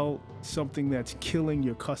sell something that's killing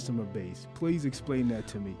your customer base? Please explain that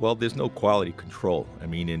to me. Well, there's no quality control. I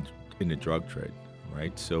mean, in the drug trade,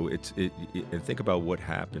 right? So and think about what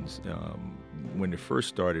happens when it first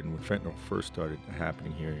started, and when fentanyl first started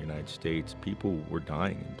happening here in the United States. People were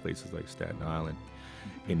dying in places like Staten Island,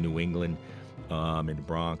 in New England, in the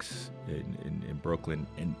Bronx, in Brooklyn,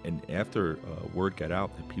 and after word got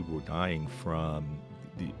out that people were dying from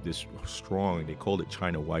this strong, they called it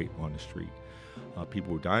China White on the street.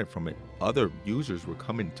 People were dying from it. Other users were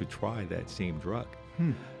coming to try that same drug.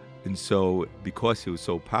 And so because it was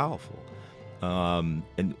so powerful, and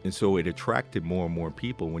so it attracted more and more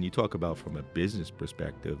people. When you talk about from a business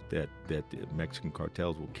perspective that the Mexican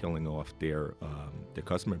cartels were killing off their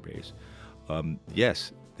customer base,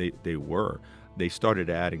 yes, they were. They started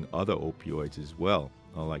adding other opioids as well,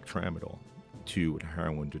 like tramadol, to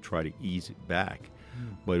heroin to try to ease it back.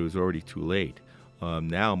 But it was already too late.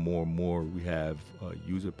 Now more and more we have a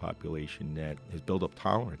user population that has built up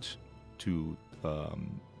tolerance to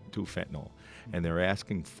fentanyl, and they're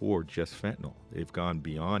asking for just fentanyl. They've gone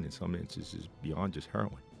beyond, in some instances, beyond just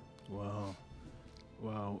heroin.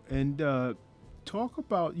 Wow. And talk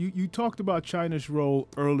about, you talked about China's role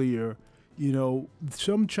earlier. You know,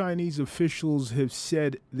 some Chinese officials have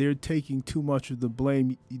said they're taking too much of the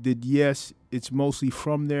blame, that yes, it's mostly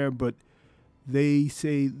from there, but they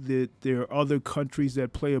say that there are other countries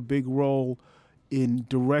that play a big role in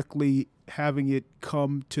directly having it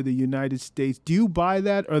come to the United States. Do you buy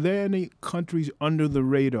that? Are there any countries under the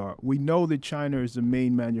radar? We know that China is the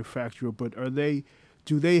main manufacturer, but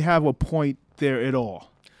do they have a point there at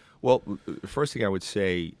all? Well, the first thing I would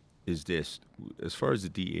say is this. As far as the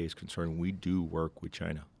DEA is concerned, we do work with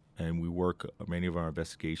China. and we work many of our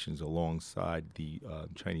investigations alongside the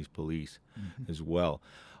Chinese police as well.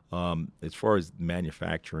 As far as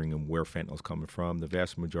manufacturing and where fentanyl is coming from, the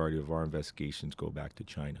vast majority of our investigations go back to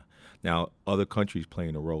China. Now, other countries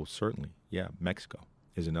playing a role, certainly. Yeah, Mexico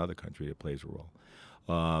is another country that plays a role.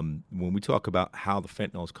 When we talk about how the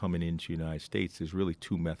fentanyl is coming into the United States, there's really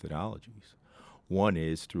two methodologies. One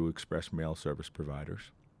is through express mail service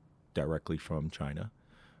providers directly from China,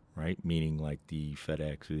 right? Meaning like the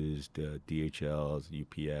FedExes, the DHLs,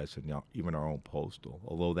 UPS, and even our own postal,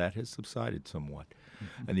 although that has subsided somewhat.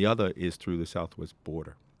 And the other is through the southwest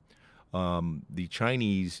border. The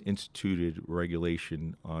Chinese instituted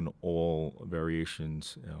regulation on all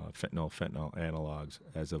variations, fentanyl analogs,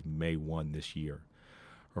 as of May 1 this year.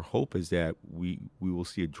 Our hope is that we will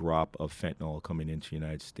see a drop of fentanyl coming into the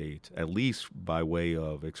United States, at least by way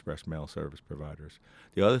of express mail service providers.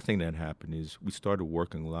 The other thing that happened is we started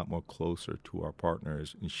working a lot more closer to our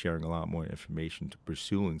partners and sharing a lot more information to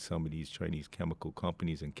pursuing some of these Chinese chemical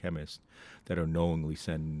companies and chemists that are knowingly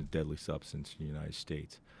sending the deadly substance to the United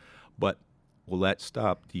States. But will that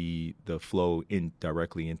stop the flow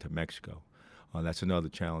directly into Mexico? That's another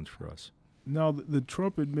challenge for us. Now, the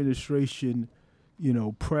Trump administration,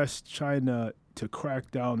 pressed China to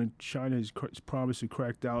crack down, and China has promised to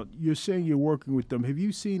crack down. You're saying you're working with them. Have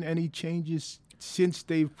you seen any changes since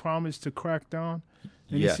they've promised to crack down?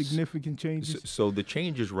 Any significant changes? So the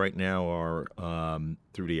changes right now are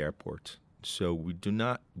through the airports. So we're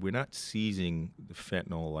not seizing the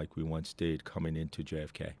fentanyl like we once did coming into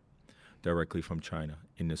JFK directly from China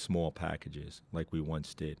in the small packages like we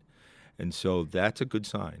once did. And so that's a good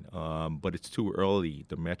sign, but it's too early.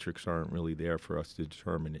 The metrics aren't really there for us to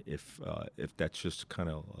determine if that's just kind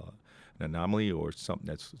of an anomaly or something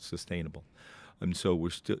that's sustainable. And so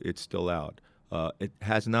it's still out. It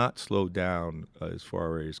has not slowed down as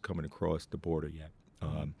far as coming across the border yet.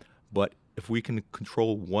 But if we can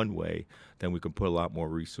control one way, then we can put a lot more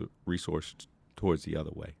resources towards the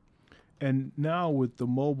other way. And now with the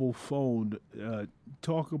mobile phone,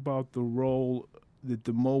 talk about the role that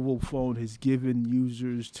the mobile phone has given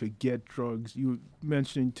users to get drugs. You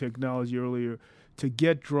mentioned technology earlier, to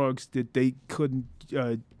get drugs that they couldn't,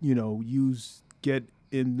 get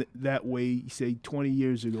in that way, say 20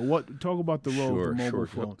 years ago. Talk about the role of the mobile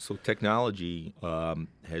phone. So technology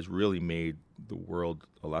has really made the world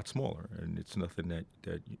a lot smaller, and it's nothing that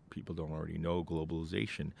people don't already know,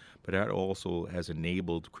 globalization, but that also has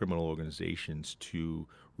enabled criminal organizations to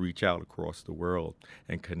reach out across the world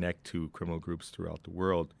and connect to criminal groups throughout the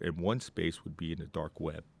world. And one space would be in the dark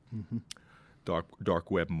web.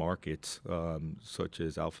 Dark web markets such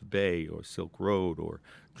as Alpha Bay or Silk Road or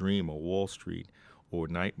Dream or Wall Street or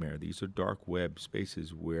Nightmare. These are dark web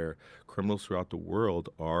spaces where criminals throughout the world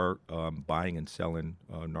are buying and selling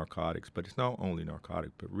narcotics. But it's not only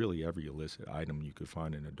narcotic, but really every illicit item you could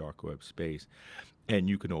find in a dark web space. And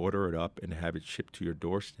you can order it up and have it shipped to your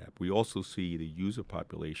doorstep. We also see the user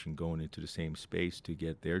population going into the same space to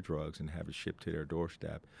get their drugs and have it shipped to their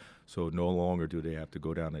doorstep. So no longer do they have to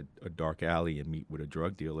go down a dark alley and meet with a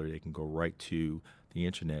drug dealer. They can go right to the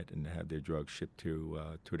internet and have their drugs shipped to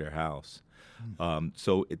their house.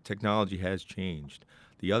 So technology has changed.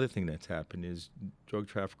 The other thing that's happened is drug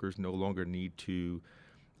traffickers no longer need to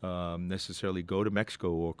necessarily go to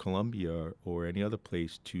Mexico or Colombia or any other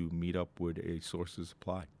place to meet up with a source of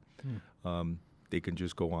supply. They can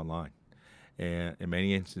just go online. And in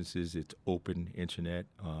many instances, it's open internet,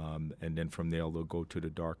 and then from there they'll go to the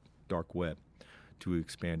dark web to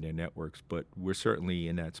expand their networks. But we're certainly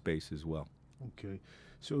in that space as well. Okay.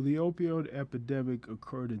 So the opioid epidemic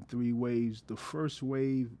occurred in 3 waves. The first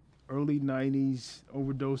wave, early 90s,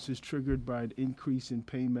 overdoses triggered by an increase in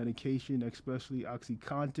pain medication, especially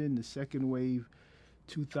OxyContin. The second wave,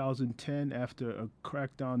 2010, after a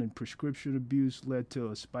crackdown in prescription abuse, led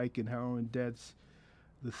to a spike in heroin deaths.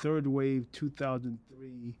 The third wave,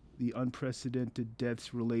 2003, the unprecedented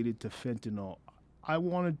deaths related to fentanyl. I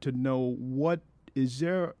wanted to know, is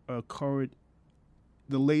there a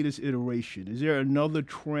the latest iteration? Is there another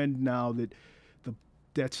trend now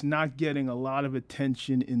that's not getting a lot of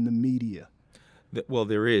attention in the media? Well,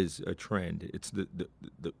 there is a trend. It's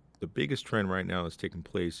the biggest trend right now that's taking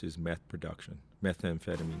place is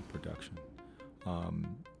methamphetamine production.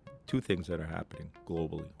 2 things that are happening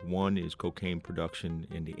globally. One is cocaine production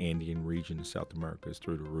in the Andean region of South America is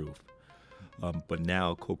through the roof. But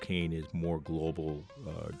now cocaine is more global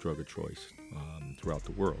drug of choice throughout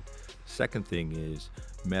the world. Second thing is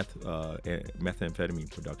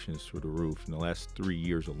methamphetamine production is through the roof. In the last 3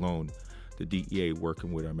 years alone, the DEA,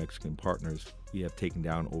 working with our Mexican partners, we have taken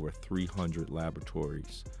down over 300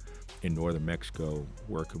 laboratories in northern Mexico,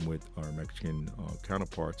 working with our Mexican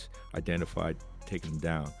counterparts, identified, taking them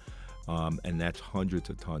down. And that's hundreds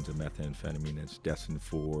of tons of methamphetamine that's destined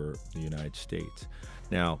for the United States.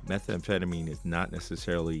 Now, methamphetamine is not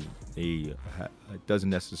necessarily it doesn't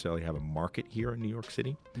necessarily have a market here in New York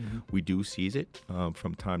City. Mm-hmm. We do seize it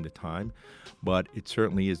from time to time, but it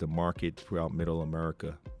certainly is a market throughout Middle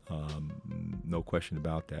America. No question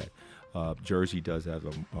about that. Jersey does have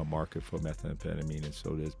a market for methamphetamine, and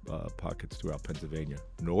so does pockets throughout Pennsylvania.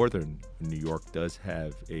 Northern New York does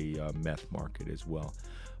have a meth market as well.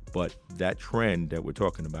 But that trend that we're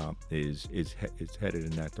talking about is headed in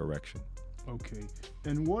that direction. Okay.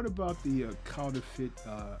 And what about the counterfeit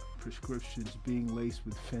prescriptions being laced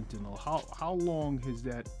with fentanyl? How long has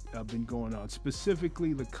that been going on?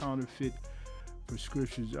 Specifically, the counterfeit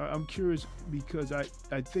prescriptions. I'm curious because I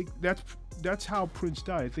think that's how Prince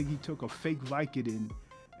died. I think he took a fake Vicodin,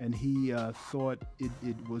 and he thought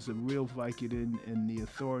it was a real Vicodin, and the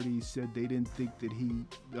authorities said they didn't think that he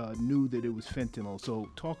knew that it was fentanyl. So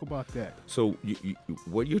talk about that. So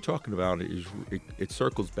what you're talking about is it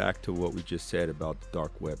circles back to what we just said about the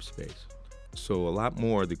dark web space. So a lot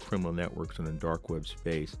more of the criminal networks in the dark web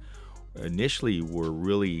space initially were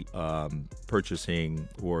really purchasing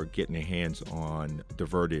or getting their hands on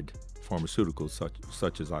diverted pharmaceuticals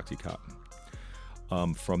such as OxyContin.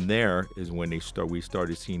 From there is when we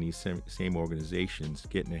started seeing these same organizations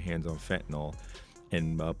getting their hands on fentanyl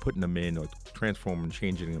and putting them in or transforming and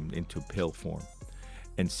changing them into pill form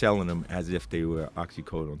and selling them as if they were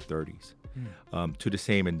oxycodone 30s to the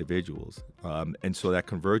same individuals. And so that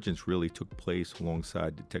convergence really took place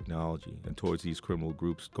alongside the technology and towards these criminal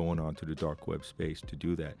groups going on to the dark web space to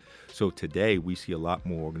do that. So today we see a lot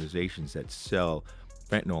more organizations that sell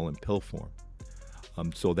fentanyl in pill form.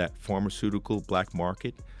 So that pharmaceutical black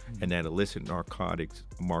market and that illicit narcotics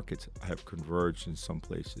markets have converged in some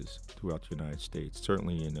places throughout the United States,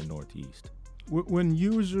 certainly in the Northeast. When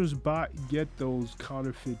users get those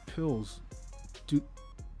counterfeit pills,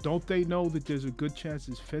 don't they know that there's a good chance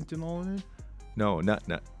there's fentanyl in it? No,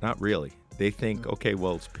 not really. They think, okay,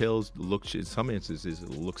 well, it's pills. In some instances, it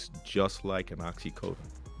looks just like an oxycodone.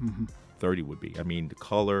 Mm-hmm. 30 would be. I mean, the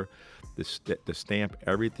color, the stamp,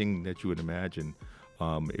 everything that you would imagine.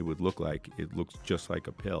 It would look like it looks just like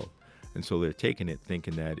a pill, and so they're taking it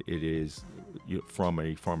thinking that it is from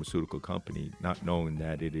a pharmaceutical company, not knowing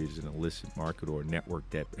that it is an illicit market or a network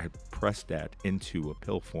that had pressed that into a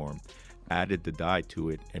pill form, added the dye to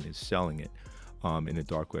it, and is selling it in the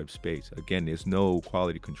dark web space. Again, there's no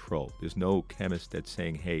quality control. There's no chemist that's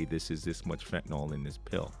saying, hey, this is this much fentanyl in this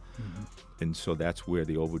pill. Mm-hmm. And so that's where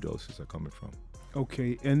the overdoses are coming from.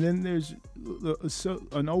 Okay, and then there's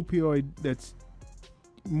an opioid that's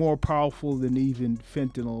more powerful than even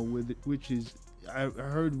fentanyl, which is I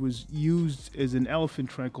heard was used as an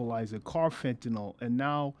elephant tranquilizer, carfentanil, and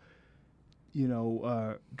now,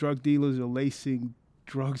 drug dealers are lacing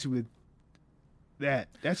drugs with that.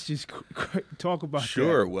 That's just talk about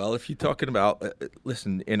Sure. that. Well, if you're talking about,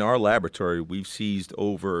 listen, in our laboratory, we've seized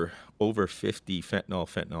over 50 fentanyl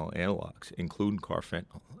analogs, including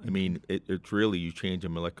carfentanil. I mean, it's really, you change a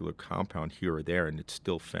molecular compound here or there, and it's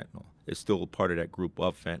still fentanyl. It's still part of that group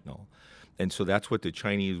of fentanyl. And so that's what the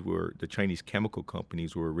Chinese chemical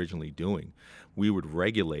companies were originally doing. We would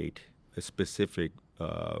regulate a specific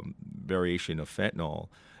variation of fentanyl,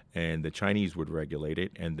 and the Chinese would regulate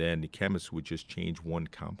it, and then the chemists would just change one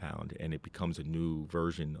compound, and it becomes a new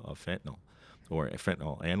version of fentanyl or a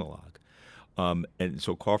fentanyl analog. And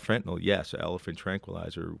so carfentanil, yes, an elephant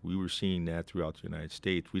tranquilizer, we were seeing that throughout the United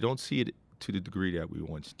States. We don't see it to the degree that we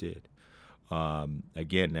once did.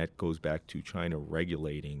 Again, that goes back to China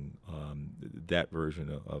regulating that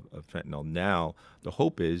version of fentanyl. Now, the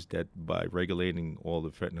hope is that by regulating all the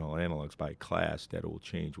fentanyl analogs by class, that it will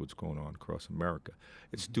change what's going on across America.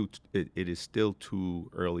 It is still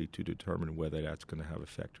too early to determine whether that's going to have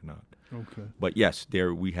effect or not. Okay. But yes,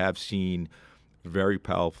 we have seen very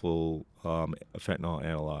powerful fentanyl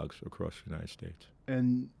analogs across the United States.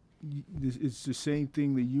 And it's the same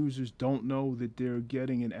thing. The users don't know that they're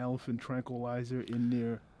getting an elephant tranquilizer in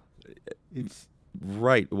their. It's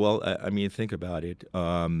right. Well, I mean, think about it.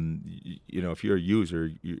 If you're a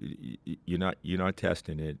user, you're not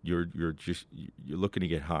testing it. You're looking to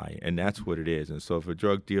get high, and that's what it is. And so, if a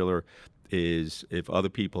drug dealer if other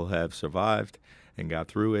people have survived and got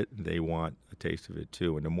through it, they want a taste of it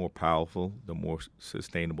too. And the more powerful, the more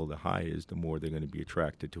sustainable the high is, the more they're going to be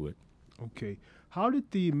attracted to it. Okay. How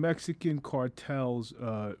did the Mexican cartels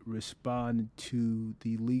respond to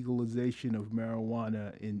the legalization of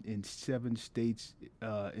marijuana in 7 states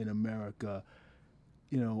in America?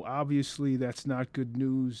 obviously that's not good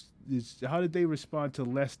news. How did they respond to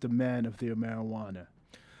less demand of their marijuana?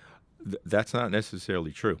 That's not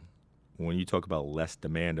necessarily true. When you talk about less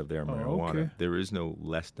demand of their Oh, marijuana, okay. there is no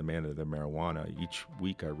less demand of their marijuana. Each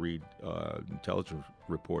week I read intelligence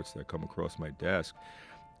reports that come across my desk,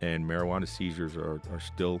 and marijuana seizures are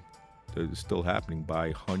still happening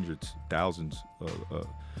by hundreds, thousands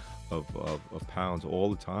of pounds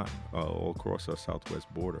all the time, all across our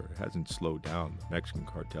southwest border. It hasn't slowed down the Mexican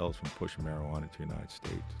cartels from pushing marijuana to the United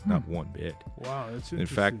States, not one bit. Wow, that's interesting. In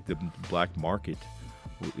fact, the black market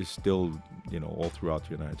is still, all throughout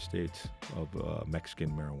the United States of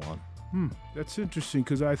Mexican marijuana. That's interesting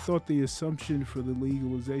because I thought the assumption for the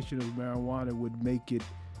legalization of marijuana would make it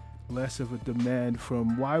less of a demand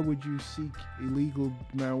from. Why would you seek illegal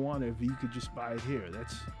marijuana if you could just buy it here?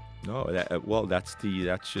 No,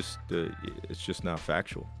 it's just not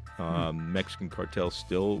factual. Mexican cartels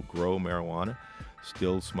still grow marijuana,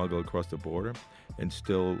 still smuggle across the border, and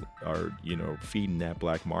still are, feeding that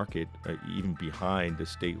black market even behind the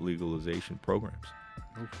state legalization programs.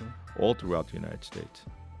 Okay. All throughout the United States.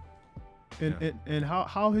 And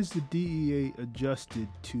how has the DEA adjusted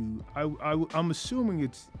to? I'm assuming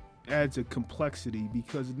it adds a complexity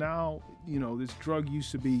because now this drug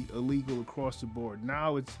used to be illegal across the board.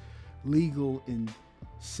 Now it's legal in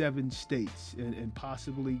 7 states and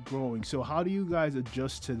possibly growing. So how do you guys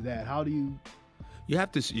adjust to that? How do you? You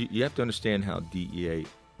have to understand how DEA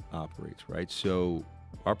operates, right? So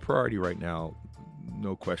our priority right now,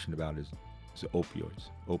 no question about it, is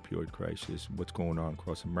opioid crisis, what's going on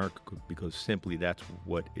across America, because simply that's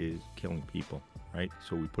what is killing people, right?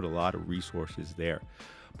 So we put a lot of resources there.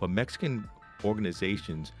 But Mexican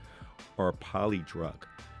organizations are polydrug.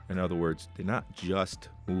 In other words, they're not just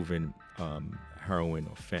moving heroin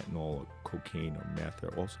or fentanyl or cocaine or meth.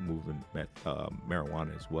 They're also moving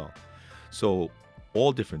marijuana as well. So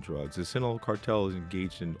all different drugs. The Sinaloa cartel is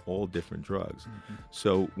engaged in all different drugs. Mm-hmm.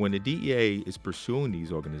 So when the DEA is pursuing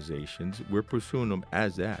these organizations, we're pursuing them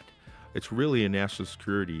as that. It's really a national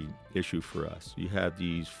security issue for us. You have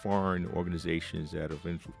these foreign organizations that have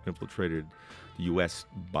infiltrated the U.S.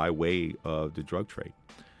 by way of the drug trade.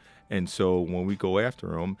 And so when we go after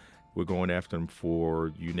them, we're going after them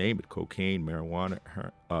for, you name it, cocaine, marijuana,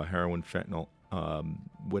 heroin, fentanyl,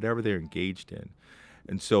 whatever they're engaged in.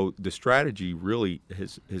 And so the strategy really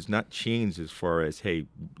has not changed as far as, hey,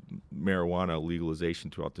 marijuana legalization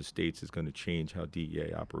throughout the states is going to change how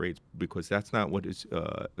DEA operates, because that's not what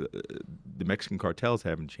the Mexican cartels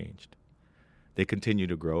haven't changed. They continue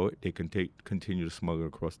to grow it. They continue to smuggle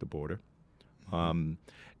across the border.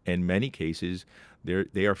 In many cases,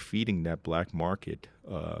 they are feeding that black market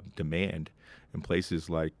demand in places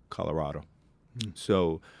like Colorado.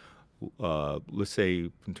 So let's say,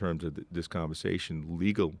 in terms of this conversation,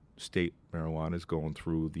 legal state marijuana is going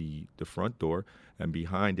through the front door, and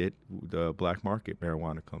behind it, the black market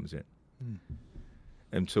marijuana comes in.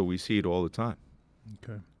 And so we see it all the time.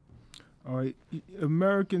 Okay. All right.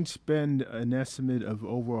 Americans spend an estimate of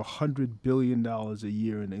over $100 billion a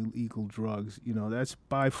year in illegal drugs. That's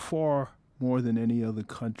by far more than any other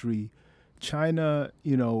country. China,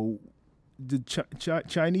 the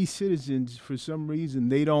Chinese citizens, for some reason,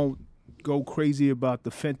 they don't go crazy about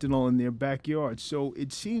the fentanyl in their backyard. So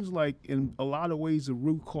it seems like in a lot of ways the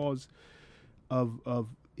root cause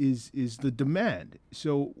is the demand.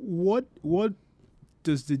 So what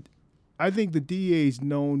does I think the DEA is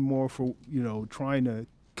known more for trying to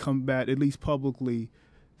combat, at least publicly,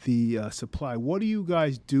 the supply. What do you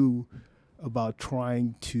guys do about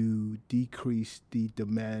trying to decrease the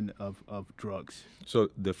demand of drugs?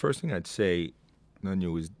 So the first thing I'd say,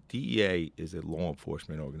 Nanyu, is DEA is a law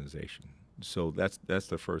enforcement organization. So that's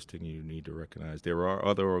the first thing you need to recognize. There are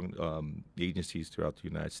other agencies throughout the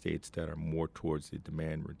United States that are more towards the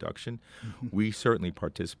demand reduction. Mm-hmm. We certainly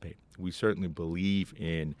participate. We certainly believe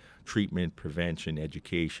in treatment, prevention,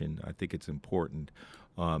 education. I think it's important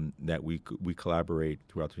that we collaborate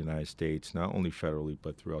throughout the United States, not only federally,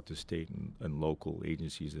 but throughout the state and local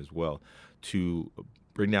agencies as well, to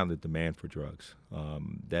bring down the demand for drugs.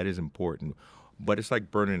 That is important. But it's like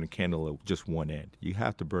burning a candle at just one end. You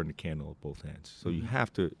have to burn the candle at both ends. So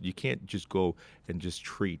you can't just go and just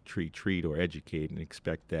treat or educate and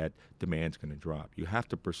expect that demand's going to drop. You have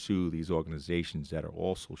to pursue these organizations that are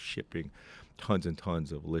also shipping tons and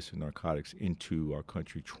tons of illicit narcotics into our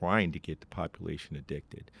country, trying to get the population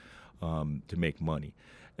addicted to make money.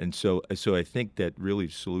 And so I think that really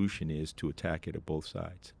the solution is to attack it at both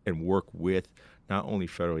sides and work with not only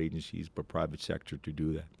federal agencies but private sector to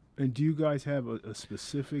do that. And do you guys have a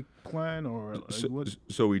specific plan or like So, what?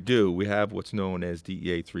 so we do. We have what's known as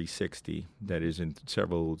DEA 360 that is in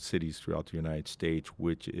several cities throughout the United States,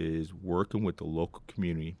 which is working with the local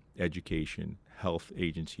community, education, health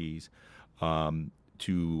agencies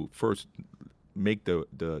to first make the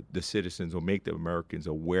citizens or make the Americans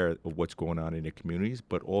aware of what's going on in their communities,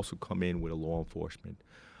 but also come in with a law enforcement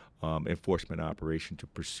operation to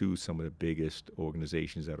pursue some of the biggest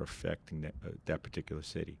organizations that are affecting that particular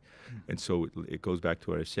city. And so it goes back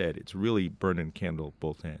to what I said. It's really burning a candle at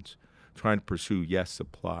both ends, trying to pursue, yes,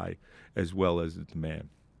 supply as well as the demand.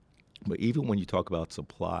 But even when you talk about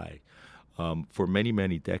supply, for many,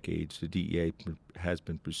 many decades, the DEA has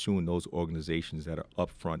been pursuing those organizations that are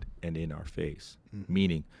upfront and in our face,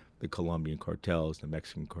 meaning the Colombian cartels, the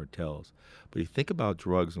Mexican cartels. But you think about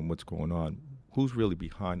drugs and what's going on, who's really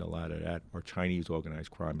behind a lot of that are Chinese organized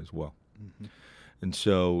crime as well. And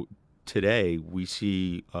so today we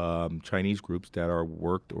see Chinese groups that are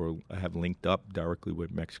worked or have linked up directly with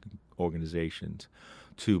Mexican organizations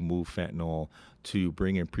to move fentanyl, to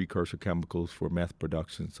bring in precursor chemicals for meth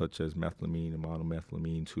production, such as methylamine and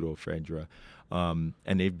monomethylamine, pseudoephedra.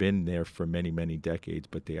 And they've been there for many, many decades,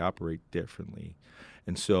 but they operate differently.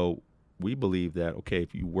 And so we believe that, okay,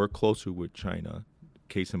 if you work closer with China,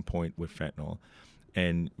 case in point with fentanyl,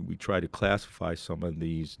 and we try to classify some of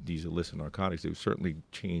these illicit narcotics, it would certainly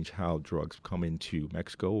change how drugs come into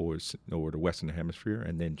Mexico or the Western Hemisphere,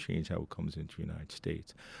 and then change how it comes into the United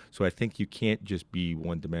States. So I think you can't just be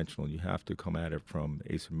one-dimensional. You have to come at it from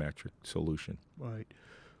asymmetric solution. Right.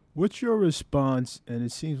 What's your response, and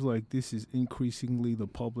it seems like this is increasingly the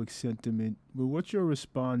public sentiment, but what's your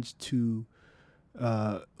response to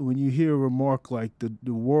when you hear a remark like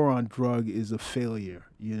the war on drug is a failure?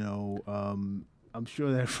 I'm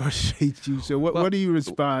sure that frustrates you. So what do you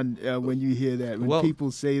respond when you hear that? When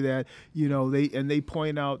people say that, they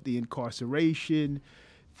point out the incarceration,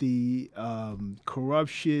 the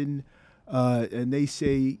corruption, and they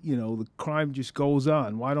say, the crime just goes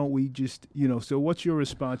on. Why don't we just, so what's your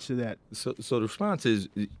response to that? So the response is,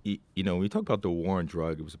 when we talk about the war on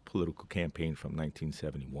drug, it was a political campaign from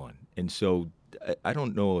 1971. And so I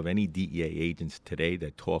don't know of any DEA agents today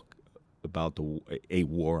that talk about a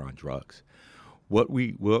war on drugs. What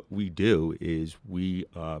we do is we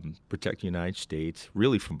protect the United States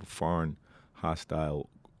really from foreign hostile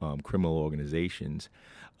criminal organizations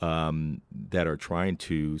that are trying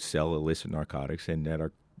to sell illicit narcotics and that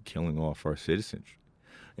are killing off our citizens.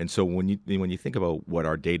 And so when you think about what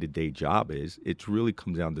our day-to-day job is, it really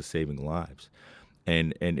comes down to saving lives,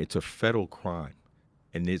 and it's a federal crime,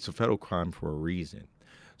 and it's a federal crime for a reason.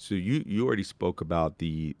 So you already spoke about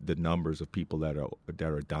the numbers of people that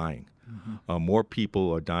are dying. More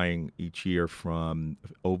people are dying each year from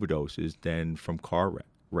overdoses than from car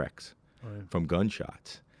wrecks, from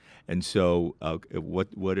gunshots. And so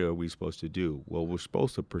what are we supposed to do? Well, we're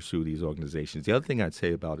supposed to pursue these organizations. The other thing I'd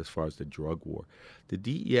say about as far as the drug war, the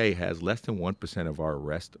DEA has less than 1% of our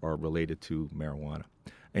arrests are related to marijuana.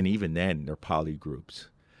 And even then, they're poly groups.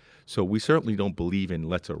 So we certainly don't believe in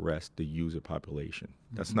let's arrest the user population.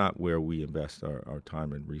 That's not where we invest our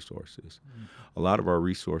time and resources. A lot of our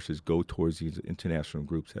resources go towards these international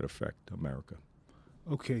groups that affect America.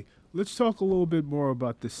 Okay, let's talk a little bit more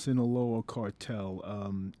about the Sinaloa cartel.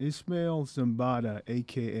 Ismael Zambada,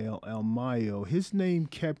 a.k.a. El Mayo, his name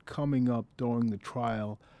kept coming up during the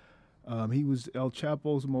trial. He was El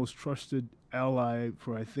Chapo's most trusted ally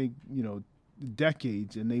for, I think,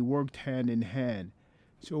 decades, and they worked hand in hand.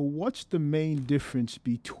 So what's the main difference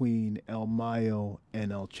between El Mayo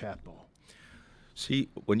and El Chapo? See,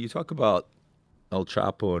 when you talk about El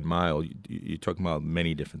Chapo and Mayo, you're talking about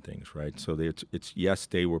many different things, right? So it's yes,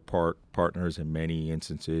 they were partners in many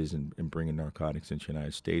instances in bringing narcotics into the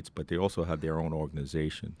United States, but they also had their own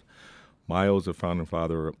organization. Mayo's the founding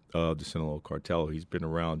father of the Sinaloa cartel. He's been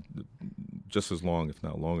around just as long, if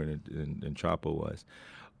not longer, than Chapo was.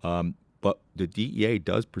 But the DEA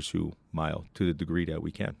does pursue Mayo to the degree that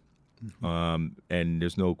we can. And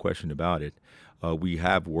there's no question about it. We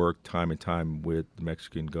have worked time and time with the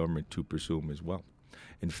Mexican government to pursue him as well.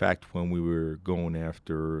 In fact, when we were going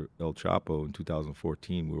after El Chapo in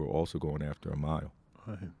 2014, we were also going after Mayo.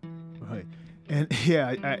 Right. And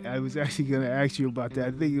yeah, I was actually going to ask you about that.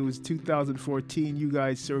 I think it was 2014. You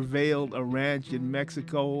guys surveilled a ranch in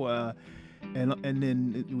Mexico, and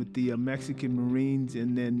then with the Mexican Marines,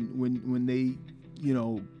 and then when they,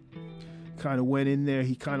 kind of went in there,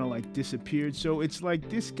 he kind of like disappeared. So it's like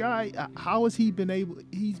this guy, how's he been able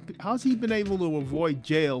to avoid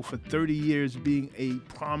jail for 30 years being a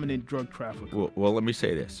prominent drug trafficker? Well, let me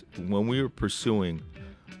say this: when we were pursuing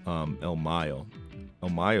El Mayo,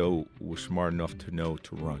 Amayo was smart enough to know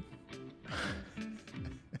to run.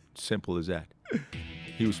 Simple as that.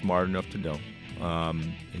 He was smart enough to know.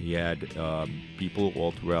 He had people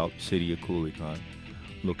all throughout the city of Culiacan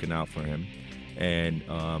looking out for him. And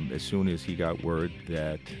as soon as he got word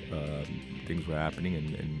that things were happening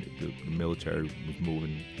and the military was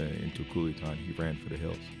moving into Culiacan, he ran for the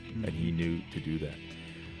hills. Mm-hmm. And he knew to do that.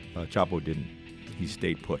 Chapo didn't. He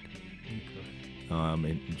stayed put. Okay.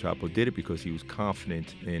 And Chapo did it because he was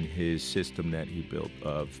confident in his system that he built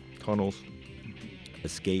of tunnels,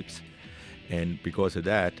 escapes. And because of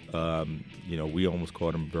that, we almost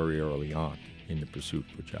caught him very early on in the pursuit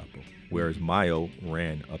for Chapo. Whereas Mayo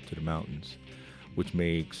ran up to the mountains, which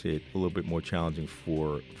makes it a little bit more challenging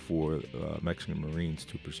for Mexican Marines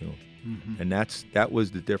to pursue him. Mm-hmm. And that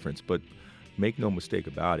was the difference. But make no mistake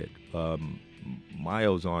about it,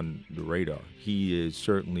 Mayo's on the radar. He is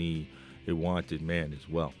certainly a wanted man as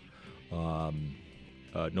well.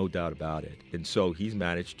 No doubt about it. And so he's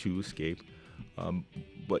managed to escape.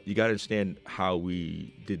 But you got to understand how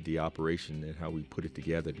we did the operation and how we put it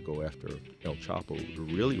together to go after El Chapo. It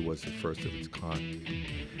really was the first of its kind.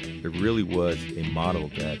 It really was a model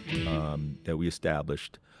that we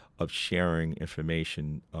established of sharing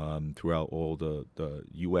information throughout all the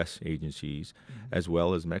U.S. agencies, mm-hmm. as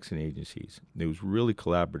well as Mexican agencies. It was really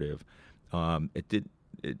collaborative.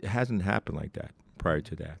 It hasn't happened like that prior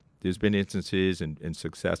to that. There's been instances and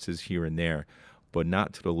successes here and there, but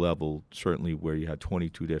not to the level, certainly, where you had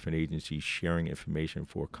 22 different agencies sharing information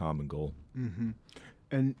for a common goal. Mm-hmm.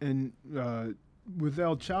 And with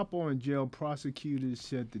El Chapo in jail, prosecutors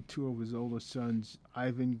said that two of his older sons,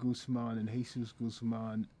 Ivan Guzman and Jesus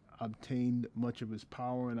Guzman, obtained much of his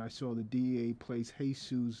power. And I saw the DEA place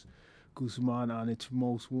Jesus Guzman on its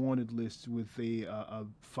most wanted list with a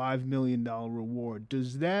 $5 million reward.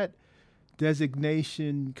 Does that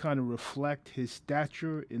designation kind of reflect his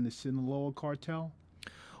stature in the Sinaloa cartel?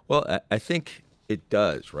 Well, I think it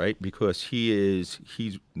does, right? Because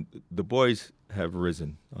the boys have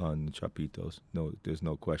risen on the Chapitos. No, there's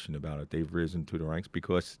no question about it. They've risen to the ranks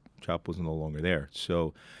because Chapo's no longer there.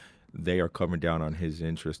 So they are coming down on his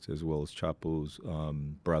interest as well as Chapo's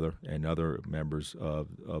brother and other members of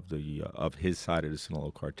his side of the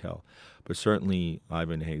Sinaloa cartel. But certainly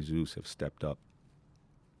Ivan and Jesus have stepped up.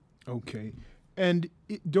 Okay. And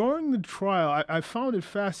during the trial, I found it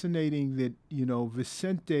fascinating that,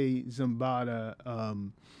 Vicente Zambada,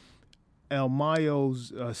 El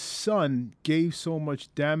Mayo's son, gave so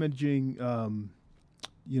much damaging,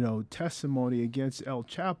 testimony against El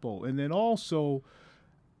Chapo. And then also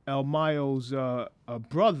El Mayo's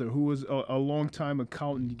brother, who was a longtime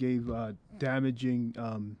accountant, gave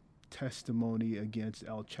damaging testimony against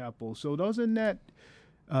El Chapo. So doesn't that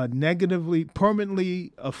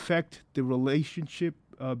permanently affect the relationship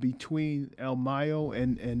between El Mayo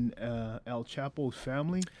and El Chapo's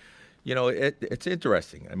family? It's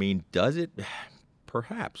interesting. I mean, does it?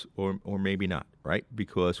 Perhaps, or maybe not, right?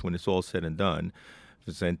 Because when it's all said and done,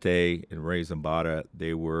 Vicente and Ray Zambada,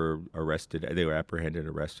 they were apprehended,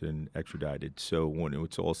 arrested, and extradited. So when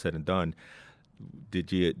it's all said and done, did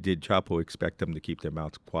Chapo expect them to keep their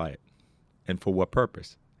mouths quiet? And for what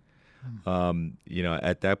purpose?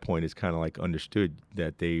 At that point, it's kind of like understood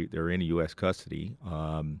that they're in U.S. custody.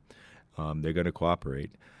 They're going to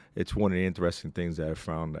cooperate. It's one of the interesting things that I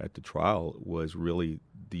found at the trial was really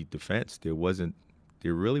the defense. There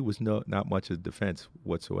really was not much of defense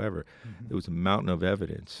whatsoever. Mm-hmm. There was a mountain of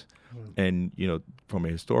evidence. Mm-hmm. And, from a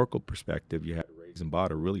historical perspective, you had Ray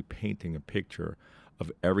Zambada really painting a picture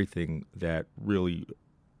of everything that really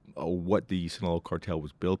what the Sinaloa cartel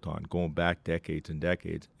was built on, going back decades and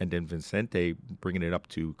decades, and then Vicente bringing it up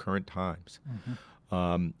to current times.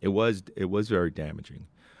 Mm-hmm. It was very damaging,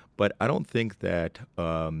 but I don't think that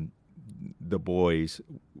the boys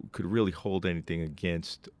could really hold anything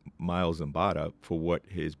against Miles Zambada for what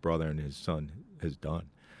his brother and his son has done.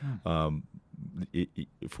 Mm.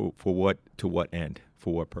 For what, to what end,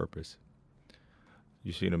 for what purpose?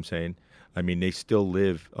 You see what I'm saying? I mean, they still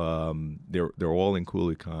live. They're all in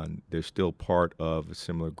Culiacan. They're still part of a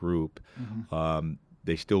similar group. Mm-hmm.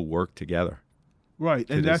 They still work together. Right,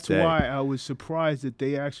 and that's why I was surprised that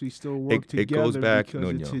they actually still work together. It goes back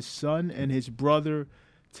because it's his son and his brother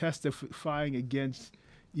testifying against,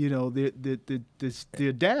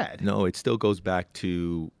 their dad. No, it still goes back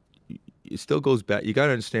to. It still goes back. You got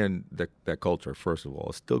to understand that culture first of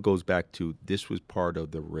all. It still goes back to this was part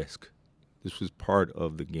of the risk. This was part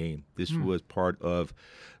of the game. This was part of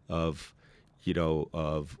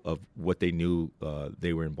what they knew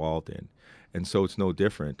they were involved in, and so it's no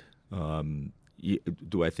different.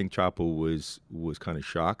 Do I think Chapo was kind of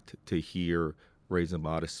shocked to hear Reza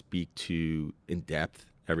to speak to in depth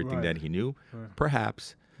everything Right. that he knew, Right.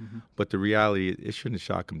 perhaps. But the reality, it shouldn't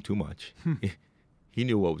shock him too much. He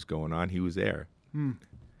knew what was going on. He was there.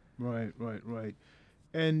 Right, right, right.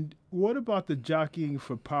 And what about the jockeying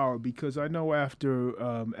for power? Because I know after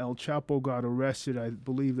El Chapo got arrested, I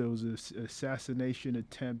believe there was an assassination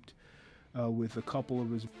attempt with a couple of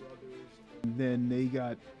his brothers. And then they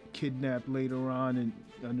got kidnapped later on and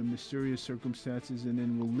under mysterious circumstances and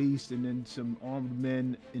then released. And then some armed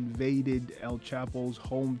men invaded El Chapo's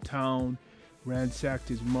hometown, ransacked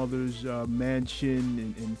his mother's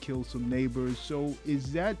mansion and killed some neighbors. So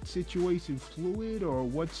is that situation fluid, or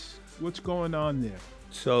what's going on there?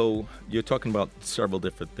 So you're talking about several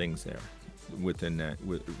different things there within that,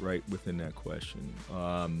 right within that question.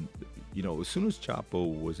 As soon as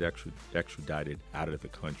Chapo was extradited out of the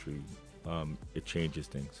country, it changes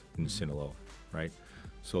things in Sinaloa, right?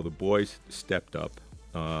 So the boys stepped up.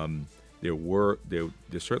 There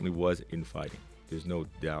certainly was infighting. There's no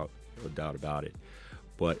doubt about it,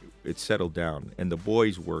 but it settled down, and the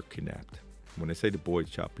boys were kidnapped. When I say the boys,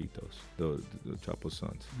 Chapitos, the Chapo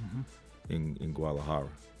sons. In Guadalajara,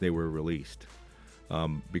 they were released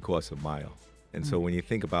because of Mayo. And so when you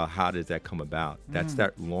think about how does that come about, that's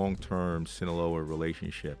that long-term Sinaloa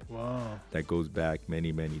relationship that goes back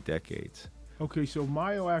many, many decades. Okay, so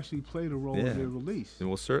Mayo actually played a role in their release. And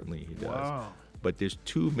well, certainly he does. Wow. But there's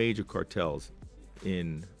two major cartels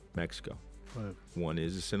in Mexico. Right. One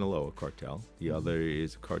is the Sinaloa cartel. The other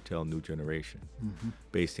is the cartel New Generation,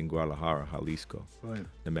 based in Guadalajara, Jalisco. Right.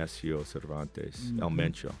 Nemesio Cervantes, El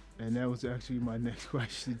Mencho. And that was actually my next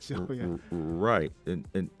question. So yeah. Right,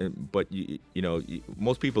 but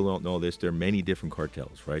most people don't know this. There are many different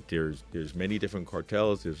cartels, right? There's many different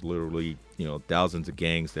cartels. There's literally thousands of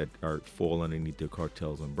gangs that fall underneath the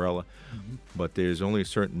cartel's umbrella. But there's only a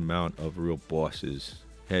certain amount of real bosses,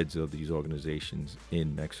 heads of these organizations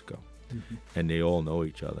in Mexico, and they all know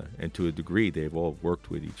each other. And to a degree, they've all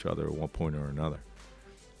worked with each other at one point or another.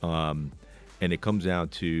 And it comes down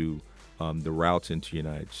to the routes into the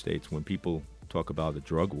United States. When people talk about the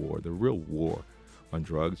drug war, the real war on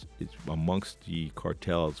drugs is amongst the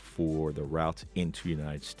cartels for the routes into the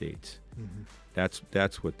United States.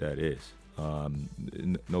 That's what that is.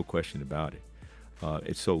 No question about it.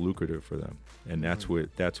 It's so lucrative for them, and that's where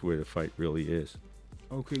the fight really is.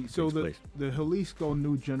 Okay, so the Jalisco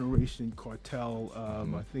New Generation cartel,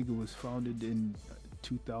 I think it was founded in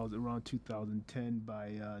around 2010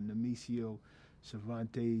 by Nemesio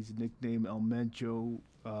Cervantes, nicknamed El Mencho.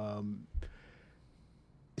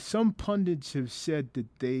 Some pundits have said that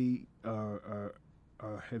they are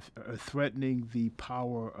threatening the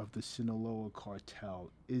power of the Sinaloa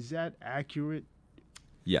cartel. Is that accurate?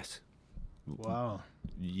 Yes. Wow.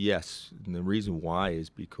 Yes, and the reason why is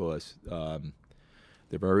because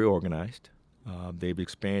they're very organized. They've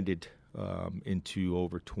expanded into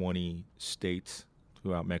over 20 states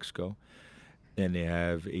throughout Mexico, and they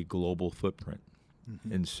have a global footprint.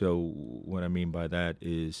 And so what I mean by that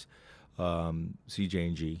is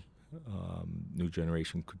CJ&G, New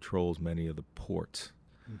Generation, controls many of the ports,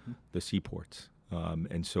 the seaports.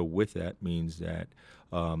 And so with that means that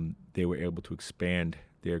they were able to expand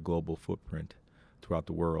their global footprint throughout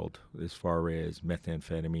the world as far as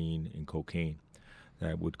methamphetamine and cocaine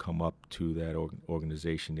that would come up to that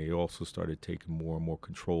organization. They also started taking more and more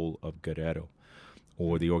control of Guerrero,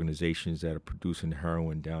 or the organizations that are producing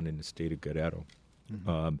heroin down in the state of Guerrero.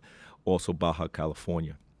 Also Baja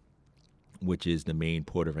California, which is the main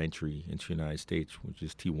port of entry into the United States, which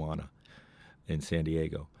is Tijuana and San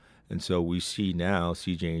Diego. And so we see now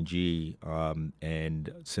CJ&G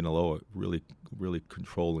and Sinaloa really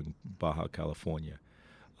controlling Baja California.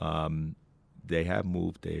 They have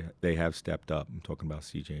moved. They have stepped up. I'm talking about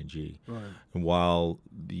CJ&G. Right. And while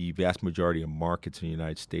the vast majority of markets in the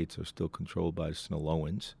United States are still controlled by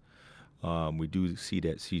Sinaloans, we do see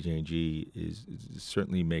that CJ&G is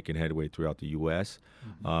certainly making headway throughout the U.S.,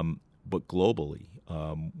 but globally.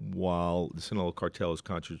 While the Sinaloa cartel is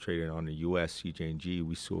concentrated on the U.S., CJ&G,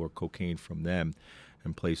 we saw cocaine from them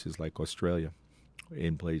in places like Australia,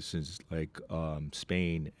 in places like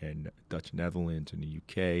Spain and Dutch Netherlands and the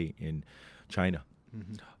UK and China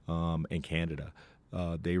and Canada.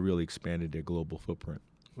 They really expanded their global footprint.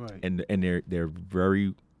 Right. And they're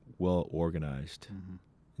very well organized.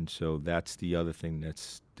 And so that's the other thing that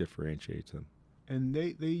differentiates them. And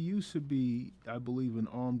they used to be, I believe, an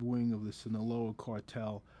armed wing of the Sinaloa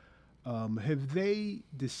cartel. Have they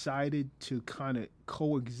decided to kind of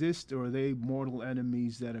coexist, or are they mortal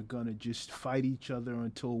enemies that are going to just fight each other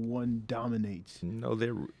until one dominates? No,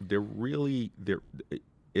 they're really.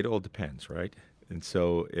 It all depends, right? And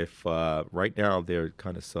so if right now they're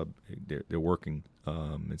kind of they're working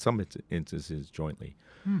in some instances jointly,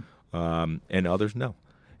 and others no.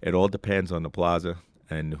 It all depends on the plaza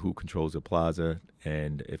and who controls the plaza,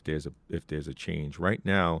 and if there's a change. Right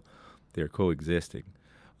now, they're coexisting.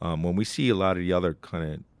 When we see a lot of the other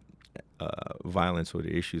kind of violence or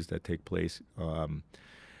the issues that take place,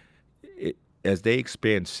 as they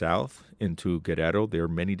expand south into Guerrero, there are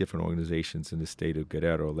many different organizations in the state of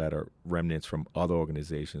Guerrero that are remnants from other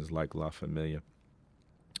organizations like La Familia,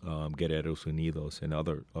 Guerreros Unidos, and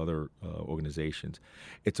other organizations.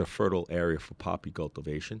 It's a fertile area for poppy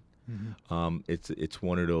cultivation. It's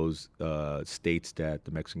one of those states that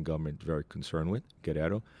the Mexican government is very concerned with,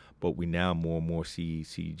 Guerrero. But we now more and more see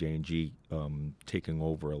CJ&G taking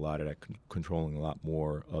over a lot of that, controlling a lot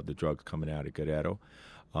more of the drugs coming out of Guerrero.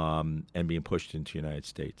 And being pushed into the United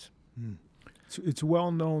States. It's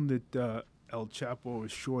well known that El Chapo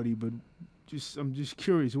is Shorty, but I'm just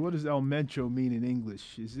curious, what does El Mencho mean in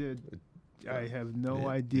English? Is it? I have no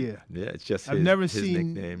idea. Yeah, it's just I've never his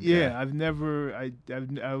seen. nickname. Yeah, I've never.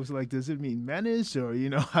 I was like, does it mean menace or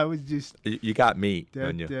I was just. You got me.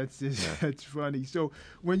 On you. That's just, that's funny. So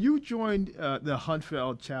when you joined the hunt for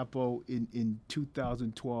El Chapo in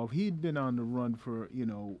 2012, he had been on the run for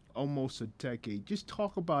almost a decade. Just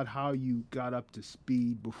talk about how you got up to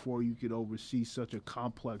speed before you could oversee such a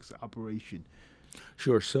complex operation.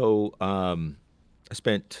 Sure. So I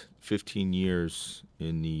spent 15 years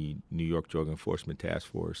in the New York Drug Enforcement Task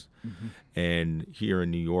Force. And here in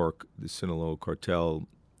New York, the Sinaloa cartel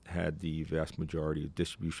had the vast majority of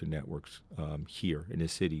distribution networks here in the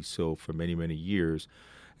city. So for many, many years,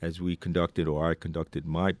 as I conducted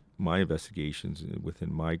my investigations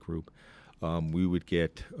within my group, we would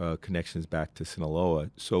get connections back to Sinaloa.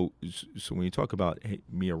 So when you talk about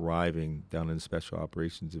me arriving down in the Special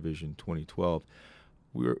Operations Division 2012,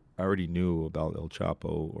 I already knew about El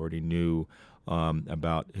Chapo, already knew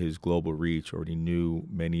about his global reach, already knew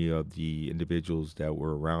many of the individuals that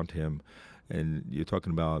were around him. And you're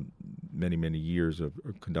talking about many, many years of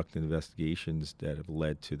conducting investigations that have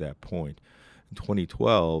led to that point. In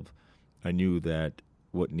 2012, I knew that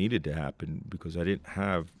what needed to happen, because I didn't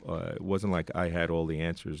have, it wasn't like I had all the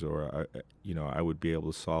answers or, I would be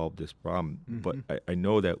able to solve this problem. But I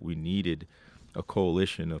know that we needed a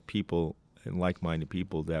coalition of people and like-minded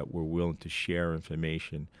people that were willing to share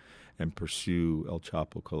information and pursue El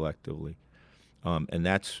Chapo collectively. And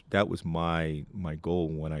that was my goal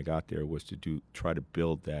when I got there, was to try to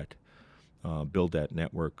build that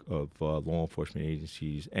network of law enforcement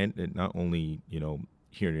agencies, and not only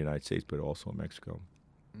here in the United States but also in Mexico.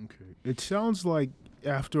 Okay. It sounds like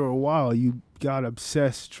after a while you got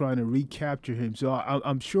obsessed trying to recapture him. So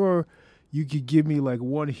I'm sure you could give me like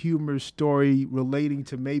one humorous story relating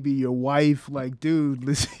to maybe your wife. Like, dude,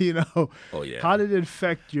 listen, Oh yeah. How did it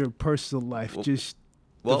affect your personal life?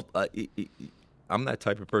 I'm that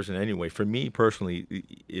type of person anyway. For me personally,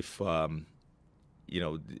 if the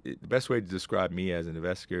best way to describe me as an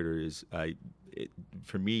investigator is,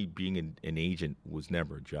 for me, being an agent was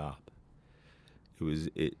never a job.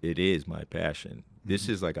 It is my passion. This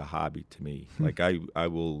is like a hobby to me. Like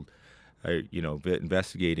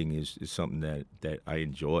investigating is something that I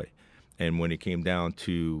enjoy. And when it came down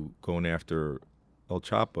to going after El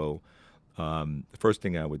Chapo, the first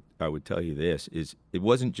thing I would tell you this is it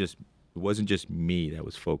wasn't just me that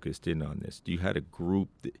was focused in on this. You had a group.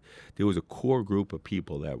 There was a core group of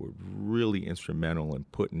people that were really instrumental in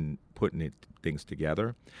putting things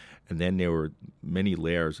together. And then there were many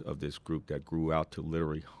layers of this group that grew out to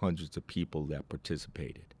literally hundreds of people that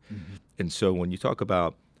participated. And so when you talk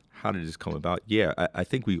about how did this come about, I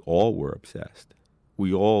think we all were obsessed.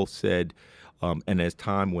 We all said, and as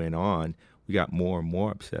time went on, we got more and more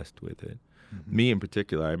obsessed with it. Me in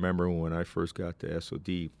particular, I remember when I first got to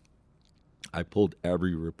SOD, I pulled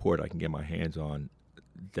every report I can get my hands on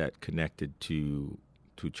that connected to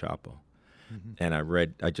Chapo. And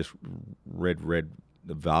I just read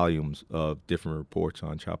the volumes of different reports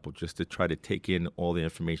on Chapo just to try to take in all the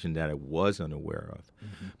information that I was unaware of.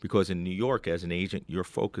 Because in New York, as an agent, you're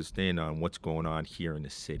focused in on what's going on here in the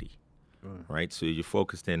city, right? So you're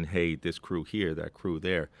focused in, hey, this crew here, that crew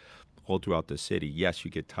there, all throughout the city. Yes, you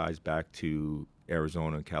get ties back to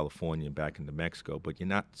Arizona and California and back into Mexico, but you're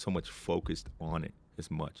not so much focused on it as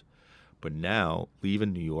much. But now,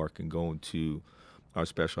 leaving New York and going to our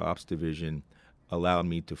Special Ops Division allowed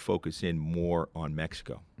me to focus in more on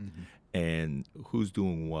Mexico and who's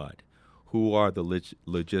doing what. Who are the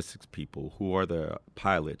logistics people? Who are the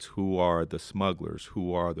pilots? Who are the smugglers?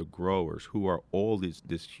 Who are the growers? Who are all this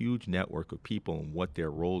huge network of people and what their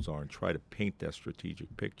roles are, and try to paint that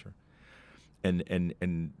strategic picture.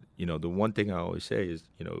 and the one thing I always say is,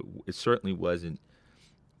 it certainly wasn't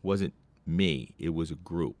me. It was a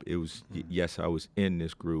group. It was yes, I was in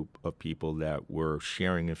this group of people that were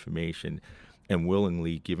sharing information and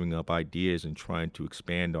willingly giving up ideas and trying to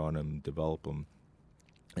expand on them, develop them,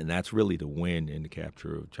 and that's really the win in the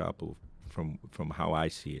capture of Chapo, from how I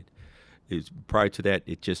see it. Is prior to that,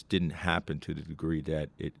 it just didn't happen to the degree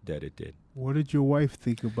that it did. What did your wife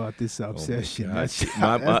think about this obsession? Oh That's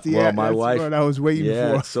my wife. what I was waiting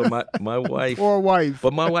for. So my wife. Poor wife.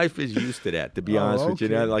 But my wife is used to that. To be honest with you,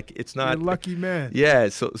 okay. like it's not. You're a lucky man. Yeah.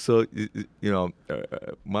 So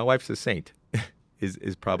my wife's a saint.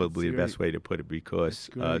 is probably That's the best way to put it, because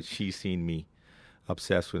great. she's seen me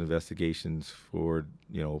obsessed with investigations for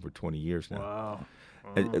over 20 years now. Wow.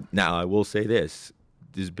 Now I will say this: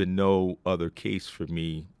 there's been no other case for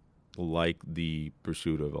me like the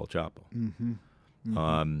pursuit of El Chapo. Mm-hmm.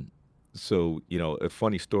 Mm-hmm. So a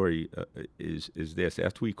funny story is this: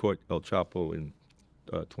 after we caught El Chapo in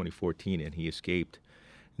 2014 and he escaped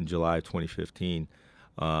in July of 2015,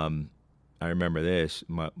 I remember this: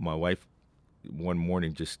 my wife one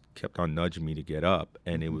morning just kept on nudging me to get up,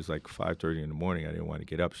 and it was like 5:30 in the morning. I didn't want to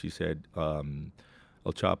get up. She said,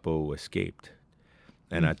 El Chapo escaped,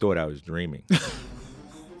 and I thought I was dreaming.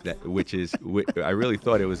 I really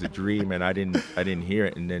thought it was a dream, and I didn't hear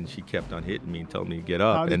it. And then she kept on hitting me and telling me to get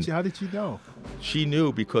up. How did she know? She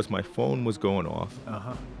knew because my phone was going off.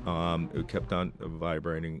 Uh-huh. It kept on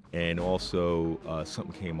vibrating, and also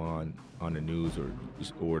something came on the news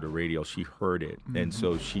or the radio. She heard it, and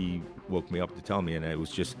so she woke me up to tell me. And it was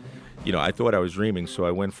just, I thought I was dreaming. So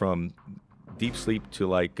I went from deep sleep to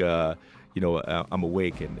like, I'm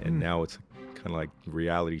awake, and now it's kind of like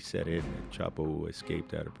reality set in. And Chapo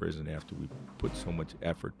escaped out of prison after we put so much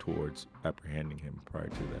effort towards apprehending him prior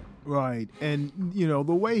to that. Right. And, the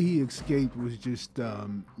way he escaped was just,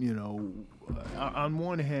 on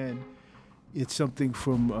one hand, it's something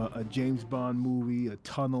from a James Bond movie, a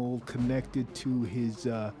tunnel connected to his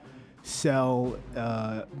cell.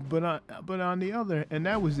 But on the other, and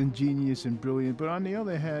that was ingenious and brilliant, but on the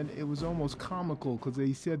other hand, it was almost comical, because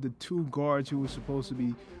they said the two guards who were supposed to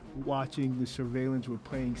be watching the surveillance were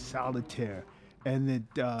playing solitaire, and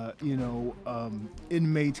that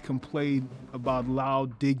inmates complained about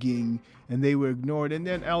loud digging, and they were ignored. And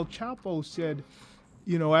then El Chapo said,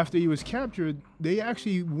 after he was captured,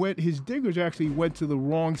 his diggers actually went to the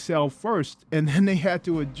wrong cell first, and then they had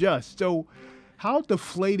to adjust. So how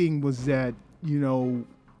deflating was that,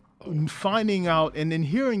 finding out and then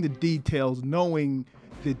hearing the details, knowing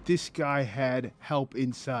that this guy had help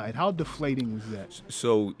inside? How deflating was that?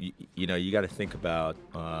 So, you got to think about,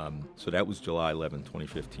 so that was July 11,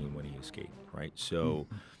 2015 when he escaped, right? So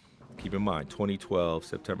keep in mind,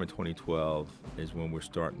 September 2012 is when we're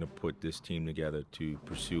starting to put this team together to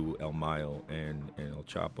pursue El Mayo and El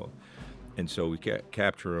Chapo. And so we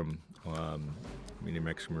capture him, the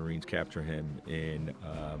Mexican Marines capture him in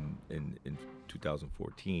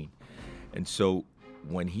 2014. And so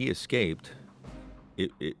when he escaped,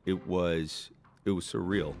 it was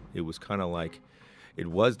surreal. It was kind of like, it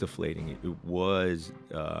was deflating. It was,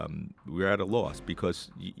 we were at a loss because,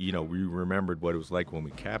 we remembered what it was like when we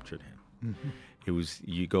captured him. Mm-hmm. It was,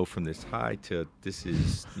 you go from this high to this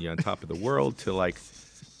is on top of the world to like,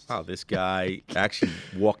 wow, this guy actually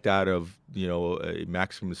walked out of, a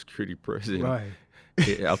maximum security prison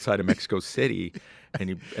outside of Mexico City,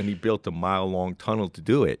 and he built a mile-long tunnel to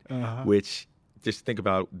do it, which, just think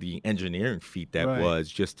about the engineering feat that was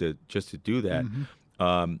just to do that.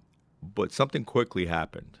 Mm-hmm. But something quickly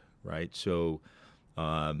happened, right? So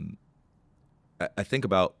I think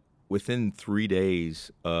about within 3 days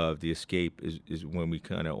of the escape is when we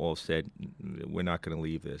kind of all said, we're not going to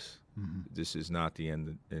leave this. Mm-hmm. This is not the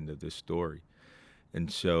end of this story.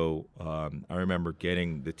 And so I remember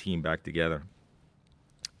getting the team back together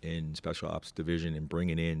in Special Ops Division and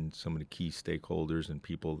bringing in some of the key stakeholders and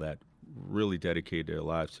people that really dedicated their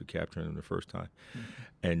lives to capturing them the first time,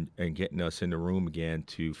 and getting us in the room again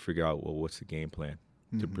to figure out, well, what's the game plan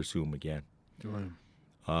to pursue them again.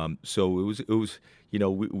 Right. So it was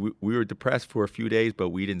we were depressed for a few days, but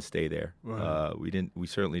we didn't stay there. Right. We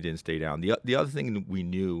certainly didn't stay down. The other thing that we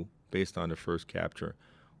knew based on the first capture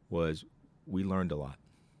was we learned a lot.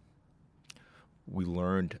 We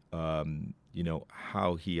learned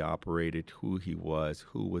how he operated, who he was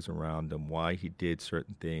around him, why he did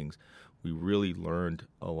certain things. We really learned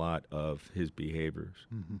a lot of his behaviors,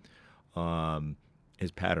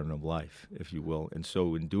 his pattern of life, if you will. And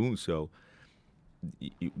so in doing so,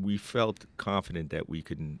 we felt confident that we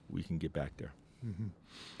can get back there. Mm-hmm.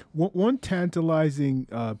 One tantalizing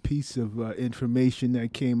piece of information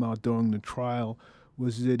that came out during the trial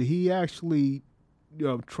was that he actually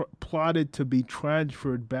plotted to be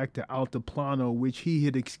transferred back to Altiplano, which he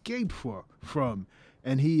had escaped from.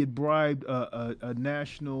 And he had bribed a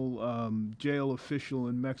national jail official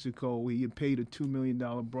in Mexico. He had paid a $2 million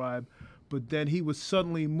bribe. But then he was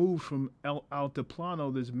suddenly moved from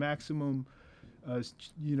Altiplano, this maximum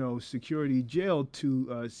security jail,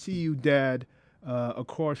 to Ciudad,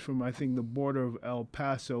 across from, I think, the border of El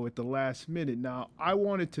Paso at the last minute. Now, I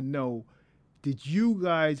wanted to know, did you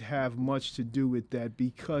guys have much to do with that?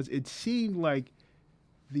 Because it seemed like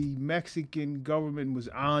the Mexican government was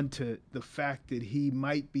on to the fact that he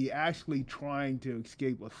might be actually trying to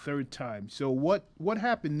escape a third time. So what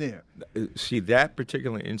happened there? See, that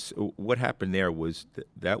particular what happened there was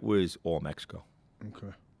that was all Mexico.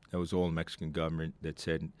 Okay. That was all the Mexican government that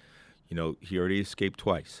said, he already escaped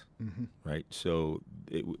twice, right? So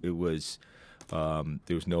it was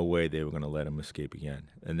there was no way they were going to let him escape again,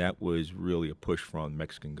 and that was really a push from the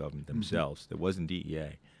Mexican government themselves. There wasn't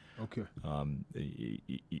DEA. Okay.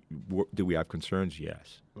 Do we have concerns?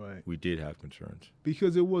 Yes. Right. We did have concerns.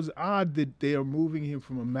 Because it was odd that they are moving him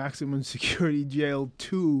from a maximum security jail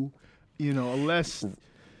to, a less.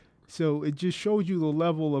 So it just shows you the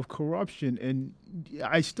level of corruption. And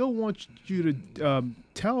I still want you to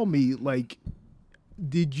tell me,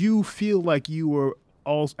 did you feel like you were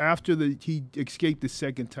also, after he escaped the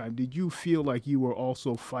second time, did you feel like you were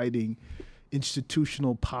also fighting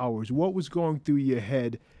institutional powers? What was going through your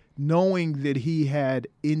head, knowing that he had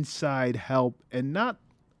inside help, and not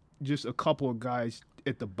just a couple of guys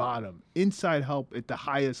at the bottom, inside help at the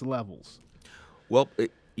highest levels? Well,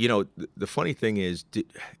 the funny thing is,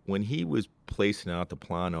 when he was placed in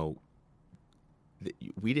Altiplano,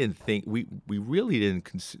 we didn't think, we really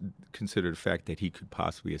didn't consider the fact that he could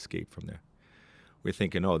possibly escape from there. We're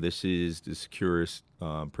thinking, this is the securest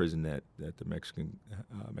prison that the Mexican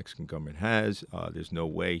government has. There's no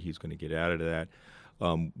way he's going to get out of that.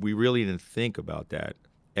 We really didn't think about that.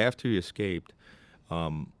 After he escaped,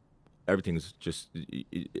 everything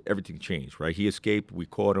changed, right? He escaped. We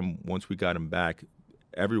caught him. Once we got him back,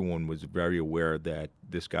 everyone was very aware that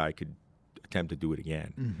this guy could attempt to do it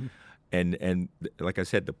again. Mm-hmm. And like I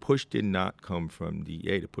said, the push did not come from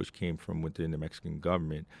DEA. The push came from within the Mexican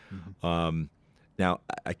government. Mm-hmm. Now,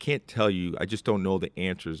 I can't tell you, I just don't know the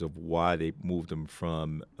answers of why they moved him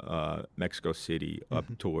from Mexico City up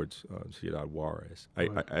towards Ciudad Juarez.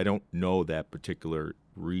 Right. I don't know that particular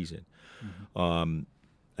reason. Mm-hmm.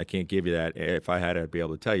 I can't give you that. If I had, I'd be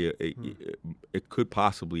able to tell you. It could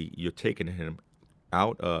possibly, you're taking him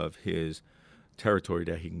out of his territory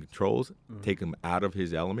that he controls, taking him out of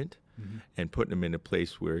his element, and putting him in a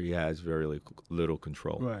place where he has very little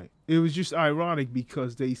control. Right. It was just ironic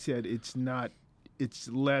because they said it's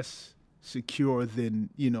less secure than,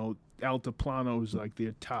 Altiplano is like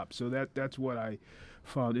their top. So that's what I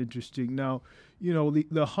found interesting. Now,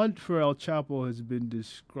 the hunt for El Chapo has been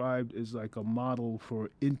described as like a model for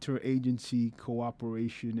interagency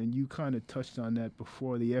cooperation, and you kind of touched on that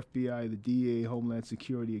before. The FBI, the DEA, Homeland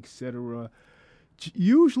Security, etc.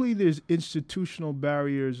 Usually there's institutional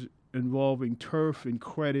barriers involving turf and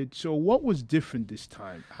credit. So what was different this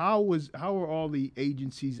time? How are all the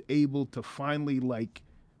agencies able to finally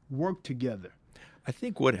work together? I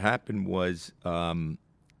think what happened was the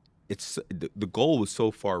goal was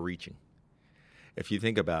so far-reaching. If you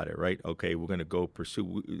think about it, right? Okay, we're going to go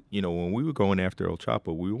pursue. When we were going after El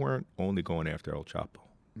Chapo, we weren't only going after El Chapo.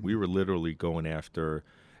 Mm-hmm. We were literally going after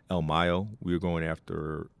El Mayo. We were going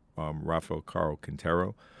after Rafael Caro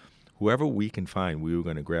Quintero. Whoever we can find, we were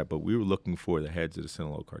going to grab, but we were looking for the heads of the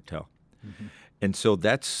Sinaloa cartel. Mm-hmm. And so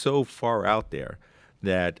that's so far out there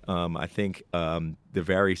that I think the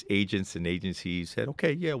various agents and agencies said,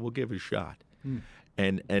 okay, yeah, we'll give it a shot. Mm.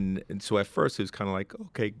 And so at first it was kind of like,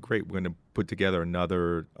 okay, great, we're going to put together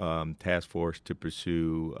another task force to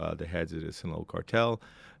pursue the heads of the Sinaloa cartel.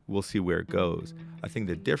 We'll see where it goes. I think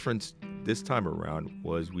the difference this time around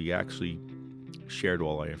was we actually shared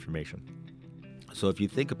all our information. So if you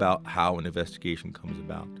think about how an investigation comes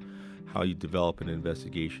about, how you develop an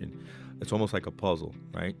investigation, it's almost like a puzzle,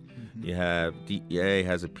 right? Mm-hmm. You have DEA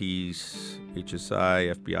has a piece,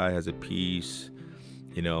 HSI, FBI has a piece,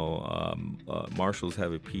 marshals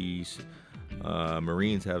have a piece,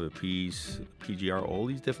 Marines have a piece, PGR, all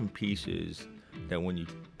these different pieces that when you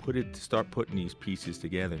start putting these pieces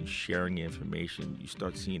together and sharing information, you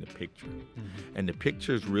start seeing a picture. Mm-hmm. And the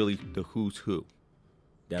picture is really the who's who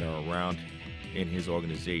that are around in his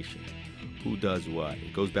organization. Who does what?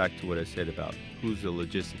 It goes back to what I said about who's the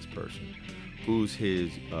logistics person, who's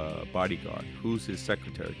his bodyguard, who's his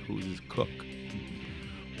secretary, who's his cook.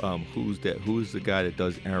 Who's the guy that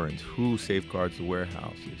does errands? Who safeguards the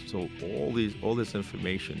warehouses? So all this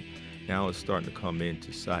information now is starting to come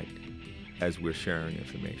into sight as we're sharing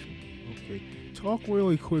information. Okay, talk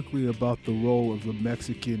really quickly about the role of the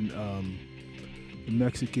Mexican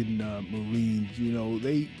Marines. You know,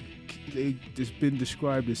 they just been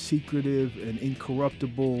described as secretive and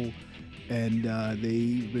incorruptible, and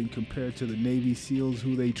they've been compared to the Navy SEALs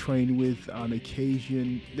who they train with on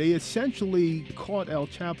occasion. They essentially caught El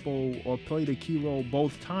Chapo or played a key role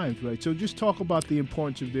both times, right? So just talk about the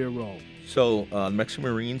importance of their role. So Mexican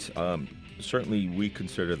Marines, certainly we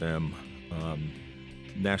consider them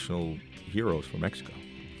national heroes for Mexico.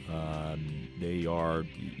 They are,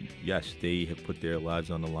 yes, they have put their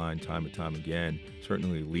lives on the line time and time again.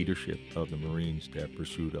 Certainly leadership of the Marines that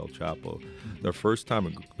pursued El Chapo. The first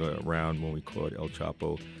time around when we caught El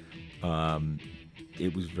Chapo,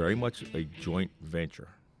 it was very much a joint venture,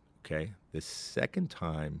 okay? The second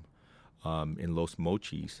time in Los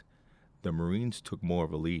Mochis, the Marines took more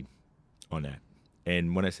of a lead on that.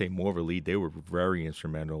 And when I say more of a lead, they were very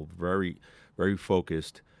instrumental, very, very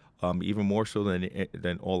focused, even more so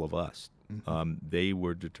than all of us. They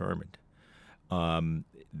were determined.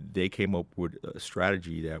 They came up with a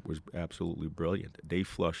strategy that was absolutely brilliant. They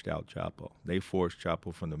flushed out Chapo. They forced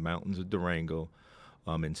Chapo from the mountains of Durango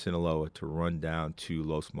in Sinaloa to run down to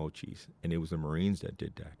Los Mochis. And it was the Marines that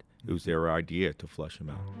did that. It was their idea to flush him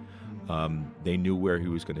out. They knew where he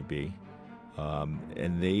was going to be.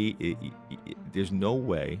 And there's no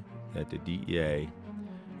way that the DEA,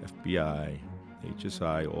 FBI,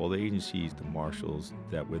 HSI, all the agencies, the marshals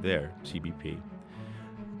that were there, CBP,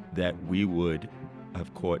 that we would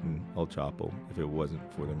have caught in El Chapo if it wasn't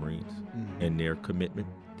for the Marines and their commitment,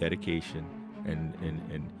 dedication, and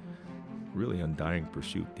really undying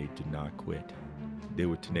pursuit. They did not quit. They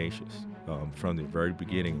were tenacious from the very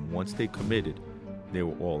beginning. Once they committed, they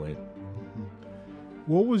were all in.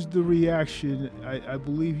 What was the reaction? I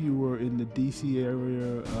believe you were in the D.C.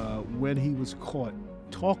 area when he was caught.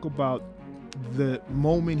 Talk about the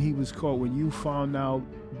moment he was caught, when you found out,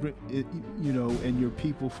 you know, and your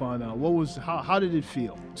people found out. How did it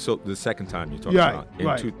feel? So the second time you're talking about,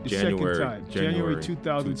 January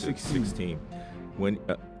 2016. When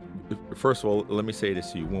first of all, let me say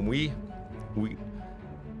this to you: when we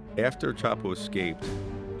after Chapo escaped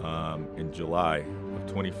in July of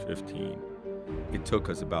 2015, it took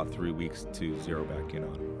us about 3 weeks to zero back in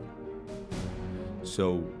on him.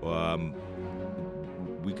 So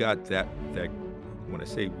we got that. When I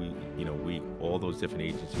say we, all those different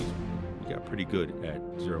agencies, we got pretty good at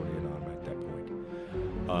zeroing in on him at that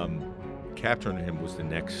point. Capturing him was the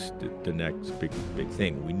next big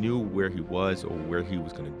thing. We knew where he was or where he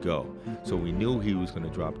was going to go. So we knew he was going to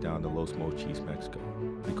drop down to Los Mochis, Mexico,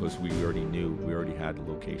 because we already had the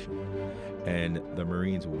location. And the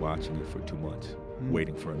Marines were watching it for 2 months,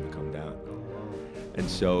 waiting for him to come down. And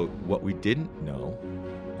so what we didn't know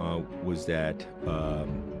was that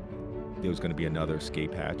there was going to be another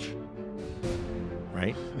escape hatch,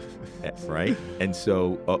 right? Right? And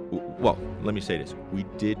so, well, let me say this. We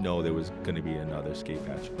did know there was going to be another escape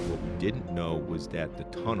hatch. What we didn't know was that the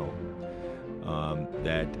tunnel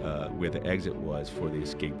where the exit was for the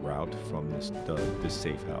escape route from this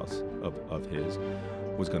safe house of his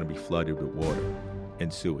was going to be flooded with water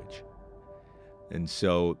and sewage. And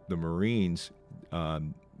so the Marines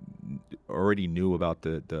already knew about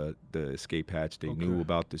the escape hatch. They knew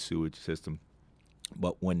about the sewage system.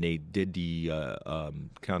 But when they did the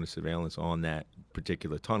counter surveillance on that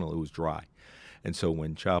particular tunnel, it was dry. And so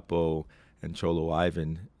when Chapo and Cholo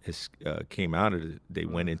Ivan came out of it, they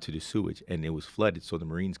went into the sewage, and it was flooded, so the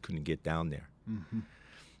Marines couldn't get down there.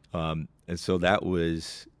 And so that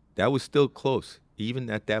was still close. Even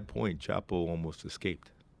at that point, Chapo almost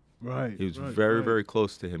escaped. Right. It was very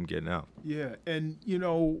close to him getting out. Yeah, and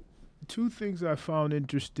two things I found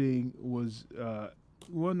interesting was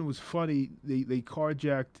one was funny. They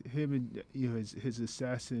carjacked him, and his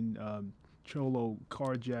assassin Cholo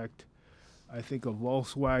carjacked, I think, a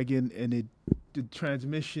Volkswagen, and the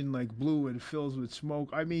transmission blew and fills with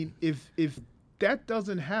smoke. I mean, if that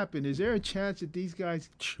doesn't happen, is there a chance that these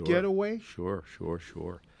guys get away? Sure.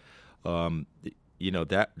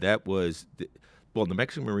 That was the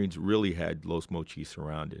Mexican Marines really had Los Mochis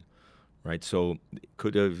surrounded, right? So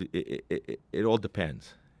could have it all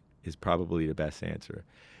depends is probably the best answer.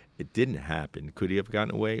 It didn't happen. Could he have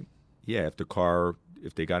gotten away? Yeah,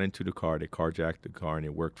 if they got into the car, they carjacked the car and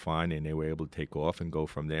it worked fine and they were able to take off and go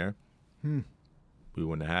from there, we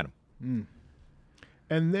wouldn't have had him.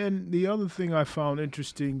 And then the other thing I found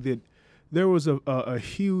interesting, that there was a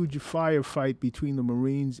huge firefight between the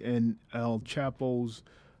Marines and El Chapo's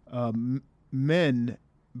men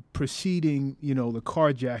preceding, the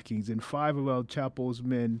carjackings, and 5 of El Chapo's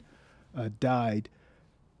men died.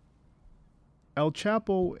 El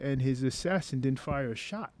Chapo and his assassin didn't fire a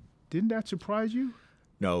shot. Didn't that surprise you?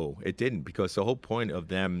 No, it didn't, because the whole point of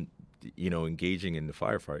them, engaging in the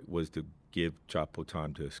firefight was to give Chapo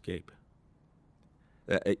time to escape.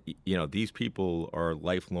 These people are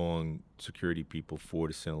lifelong security people for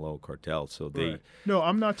the Sinaloa cartel, so they. Right. No,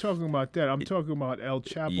 I'm not talking about that. I'm talking about El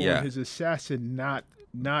Chapo and his assassin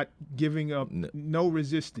not giving up, no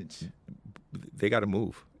resistance. They got to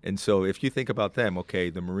move. And so if you think about them, okay,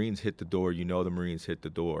 the Marines hit the door, the Marines hit the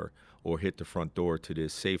door or hit the front door to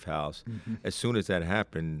this safe house. Mm-hmm. As soon as that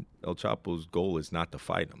happened, El Chapo's goal is not to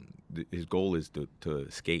fight them. His goal is to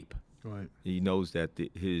escape. Right. He knows that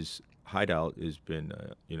his hideout has been,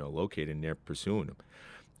 located, and they're pursuing him.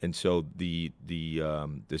 And so the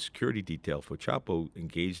security detail for Chapo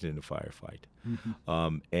engaged in the firefight,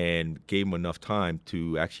 mm-hmm. And gave him enough time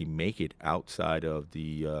to actually make it outside of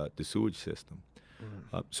the sewage system.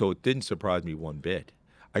 Mm-hmm. So it didn't surprise me one bit.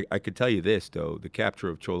 I could tell you this, though. The capture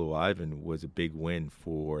of Cholo Ivan was a big win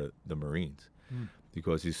for the Marines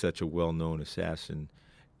because he's such a well-known assassin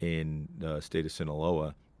in the state of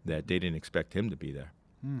Sinaloa that they didn't expect him to be there.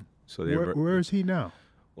 Mm. So where is he now?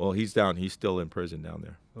 Well, he's still in prison down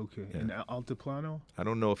there. Okay. Yeah. In Altiplano? I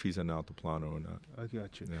don't know if he's in Altiplano or not. I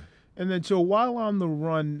got you. Yeah. And then, so while on the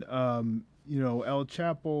run, El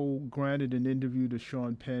Chapo granted an interview to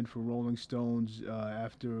Sean Penn for Rolling Stones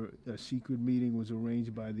after a secret meeting was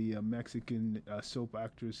arranged by the Mexican soap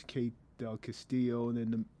actress Kate Del Castillo. And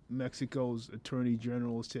then Mexico's attorney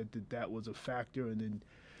general said that was a factor. And then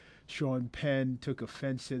Sean Penn took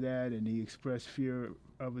offense to that, and he expressed fear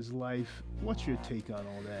of his life. What's your take on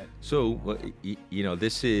all that? So,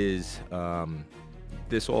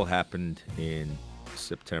 this all happened in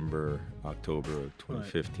September, October of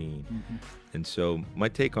 2015. Right. Mm-hmm. And so my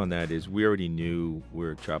take on that is we already knew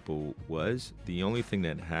where Chapo was. The only thing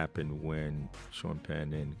that happened when Sean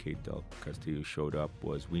Penn and Kate Del Castillo showed up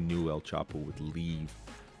was we knew El Chapo would leave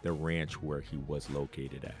the ranch where he was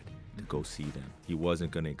located at to go see them. He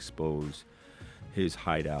wasn't going to expose his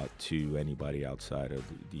hideout to anybody outside of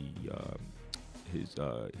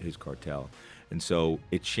his cartel. And so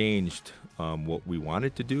it changed what we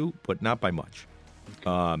wanted to do, but not by much.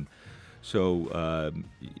 Okay.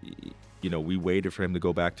 We waited for him to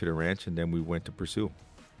go back to the ranch, and then we went to pursue.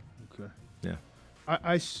 Okay. Yeah.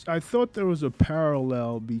 I thought there was a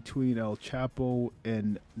parallel between El Chapo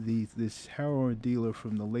and this heroin dealer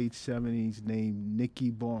from the late 70s named Nicky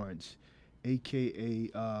Barnes, a.k.a.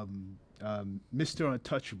 Mr.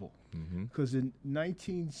 Untouchable. Because in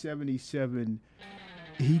 1977,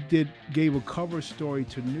 he gave a cover story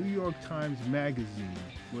to New York Times Magazine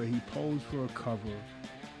where he posed for a cover,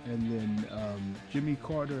 and then Jimmy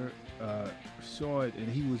Carter saw it, and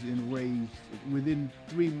he was enraged. Within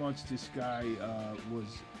 3 months, this guy was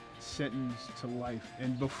sentenced to life,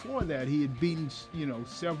 and before that, he had beaten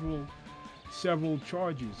several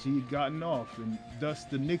charges. He had gotten off, and thus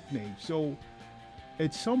the nickname. So,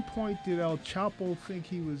 at some point, did El Chapo think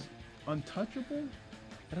he was untouchable?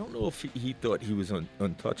 I don't know if he thought he was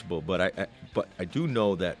untouchable, but I do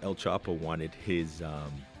know that El Chapo wanted his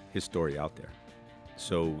story out there.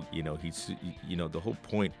 So he's the whole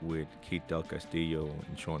point with Kate Del Castillo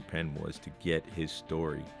and Sean Penn was to get his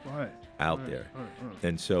story out there. Right.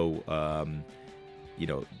 And so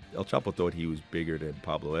El Chapo thought he was bigger than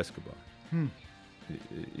Pablo Escobar.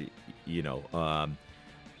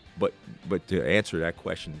 But to answer that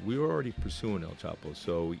question, we were already pursuing El Chapo.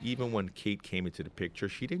 So even when Kate came into the picture,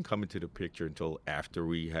 she didn't come into the picture until after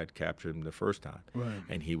we had captured him the first time. Right.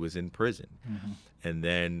 And he was in prison. Mm-hmm. And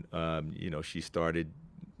then, she started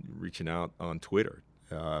reaching out on Twitter,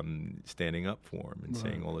 standing up for him and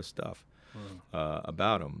saying all this stuff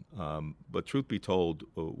about him. But truth be told,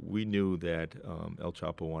 we knew that El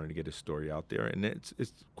Chapo wanted to get his story out there. And it's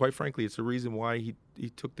quite frankly, it's the reason why he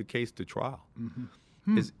took the case to trial.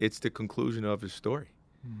 Mm-hmm. It's the conclusion of his story.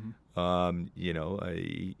 Mm-hmm.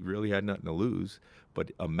 He really had nothing to lose,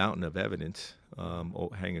 but a mountain of evidence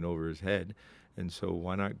hanging over his head. And so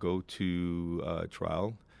why not go to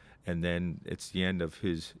trial? And then it's the end of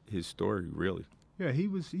his story, really. Yeah,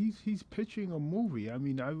 he's pitching a movie. I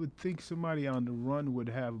mean, I would think somebody on the run would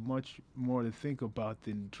have much more to think about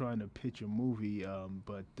than trying to pitch a movie. I'll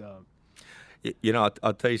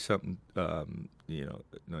tell you something.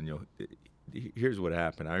 Here's what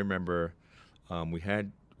happened. I remember we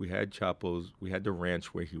had Chapo's. We had the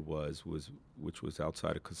ranch where he which was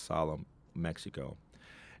outside of Casala, Mexico.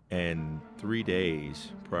 And 3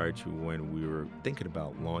 days prior to when we were thinking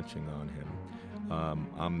about launching on him,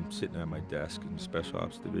 I'm sitting at my desk in the Special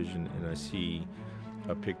Ops Division, and I see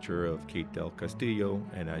a picture of Kate Del Castillo,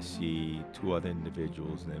 and I see two other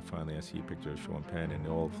individuals, and then finally I see a picture of Sean Penn, and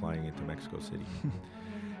they're all flying into Mexico City.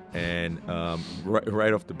 And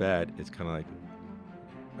right off the bat, it's kind of like,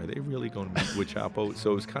 are they really going to meet with Chapo?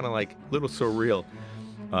 So it was kind of like a little surreal.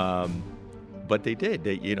 But they did.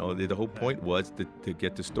 The whole point was to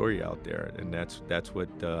get the story out there, and that's what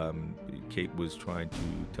Kate was trying to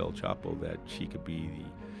tell Chapo, that she could be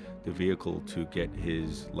the vehicle to get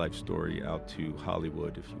his life story out to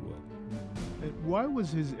Hollywood, if you will. And why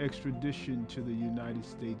was his extradition to the United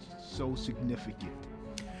States so significant?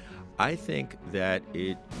 I think that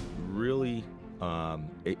it really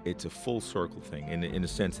it's a full circle thing in the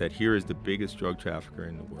sense that here is the biggest drug trafficker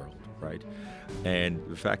in the world, right? And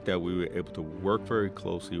the fact that we were able to work very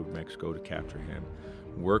closely with Mexico to capture him,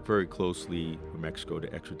 work very closely with Mexico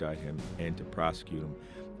to extradite him and to prosecute him,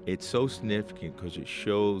 it's so significant because it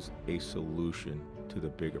shows a solution to the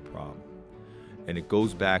bigger problem. And it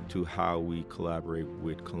goes back to how we collaborate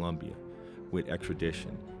with Colombia, with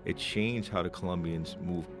extradition. It changed how the Colombians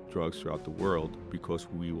move drugs throughout the world because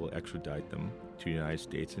we will extradite them to the United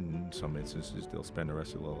States, and in some instances they'll spend the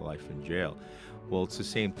rest of their life in jail. Well, it's the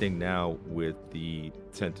same thing now with the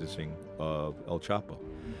sentencing of El Chapo.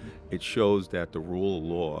 It shows that the rule of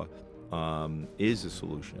law is a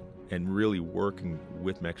solution, and really working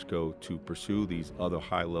with Mexico to pursue these other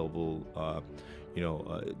high-level,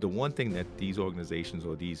 the one thing that these organizations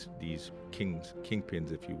or these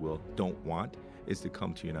kingpins, if you will, don't want is to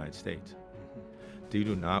come to the United States. They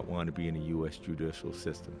do not want to be in the U.S. judicial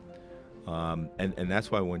system. And that's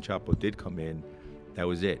why when Chapo did come in, that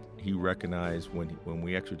was it. He recognized when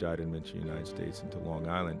we extradited him into the United States, into Long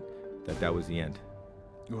Island, that was the end.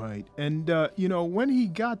 Right. And, when he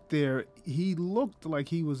got there, he looked like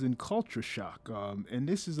he was in culture shock. And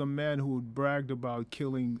this is a man who had bragged about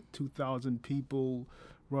killing 2,000 people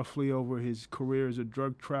roughly over his career as a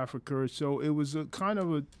drug trafficker. So it was a kind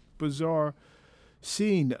of a bizarre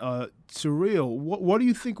scene, surreal. What do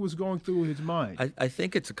you think was going through his mind? I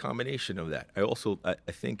think it's a combination of that. I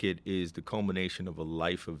think it is the culmination of a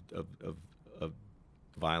life of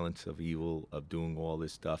violence, of evil, of doing all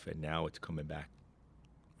this stuff, and now it's coming back.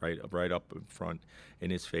 Right up in front in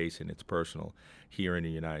his face, and it's personal here in the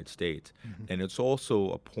United States. Mm-hmm. And it's also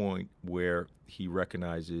a point where he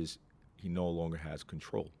recognizes he no longer has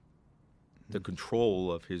control. Mm-hmm. The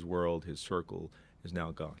control of his world, his circle, is now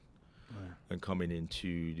gone, right, and coming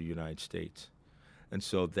into the United States. And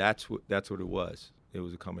so that's what it was. It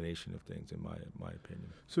was a combination of things, in my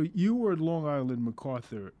opinion. So you were at Long Island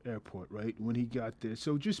MacArthur Airport, right, when he got there.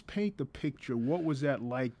 So just paint the picture. What was that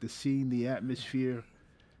like, the scene, the atmosphere?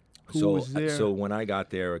 Who was there? So when I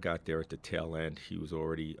got there at the tail end. He was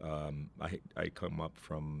already, I come up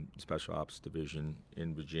from Special Ops Division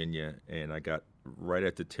in Virginia, and I got right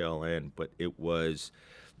at the tail end. But it was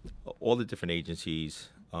all the different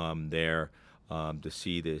agencies there to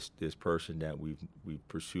see this person that we've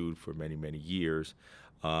pursued for many, many years.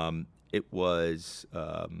 It was,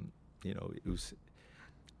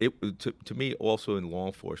 to me also in law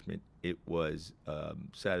enforcement, it was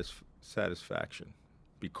satisfaction.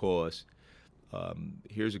 Because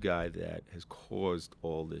here's a guy that has caused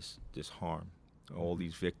all this harm, all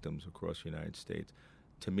these victims across the United States.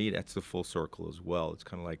 To me, that's the full circle as well. It's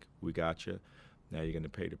kind of like, we got you. Now you're going to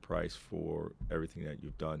pay the price for everything that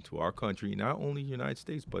you've done to our country, not only the United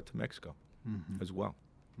States, but to Mexico as well.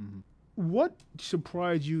 Mm-hmm. What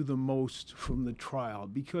surprised you the most from the trial?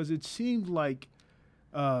 Because it seemed like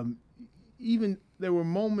even there were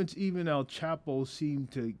moments even El Chapo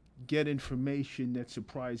seemed to get information that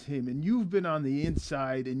surprised him. And you've been on the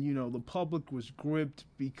inside, and, the public was gripped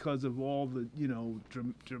because of all the,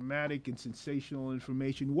 dramatic and sensational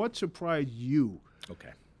information. What surprised you?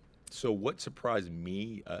 Okay. So what surprised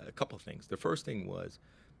me, a couple of things. The first thing was,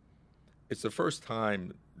 it's the first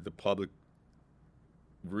time the public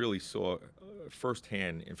really saw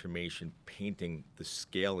firsthand information painting the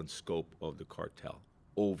scale and scope of the cartel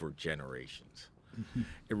over generations. Mm-hmm.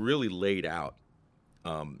 It really laid out,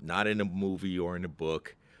 not in a movie or in a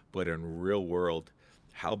book, but in real world,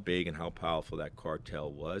 how big and how powerful that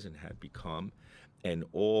cartel was and had become, and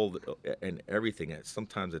and everything,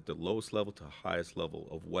 sometimes at the lowest level to the highest level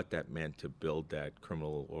of what that meant to build that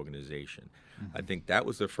criminal organization. Mm-hmm. I think that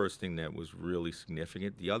was the first thing that was really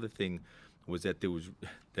significant. The other thing was that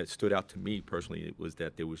that stood out to me personally, it was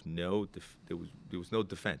that there was no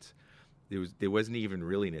defense. There wasn't even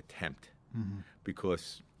really an attempt,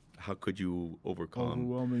 because how could you overcome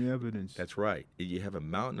overwhelming evidence? That's right. You have a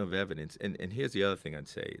mountain of evidence, and here's the other thing I'd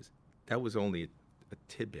say is that was only a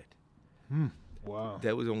tidbit. Wow.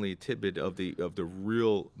 That was only a tidbit of the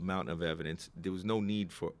real mountain of evidence. There was no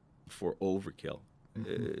need for overkill.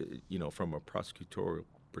 from a prosecutorial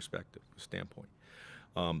perspective standpoint,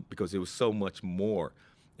 because it was so much more.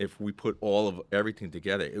 If we put all of everything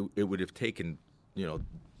together, it would have taken,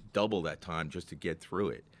 double that time just to get through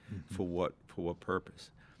it. For what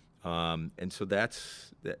purpose? And so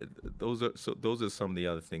those are some of the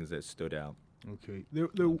other things that stood out. Okay.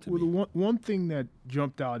 One thing that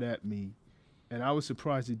jumped out at me, and I was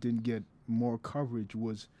surprised it didn't get more coverage,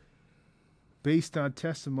 was based on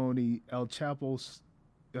testimony, El Chapo's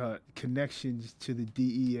connections to the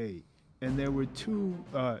DEA. And there were two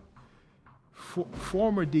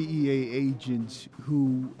former DEA agents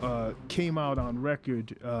who came out on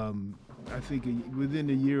record, I think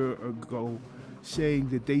within a year ago, saying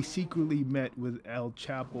that they secretly met with El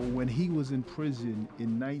Chapo when he was in prison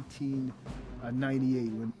in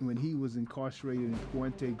 1998, when he was incarcerated in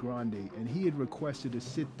Puente Grande, and he had requested a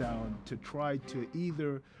sit-down to try to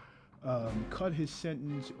either cut his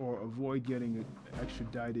sentence or avoid getting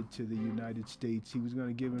extradited to the United States. He was going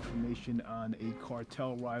to give information on a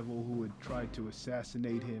cartel rival who had tried to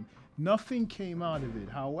assassinate him. Nothing came out of it.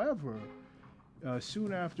 However,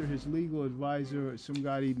 soon after, his legal advisor, some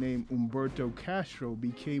guy named Humberto Castro,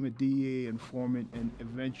 became a DEA informant and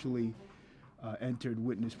eventually entered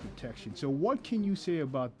witness protection. So what can you say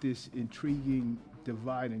about this intriguing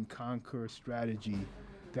divide and conquer strategy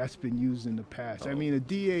that's been used in the past? I mean, a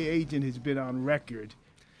DEA agent has been on record.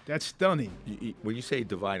 That's stunning. When you say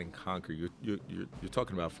divide and conquer, you're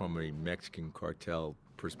talking about from a Mexican cartel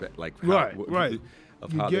perspective, like right.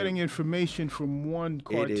 You're how getting information from one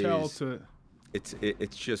cartel to. It's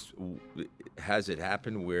just, has it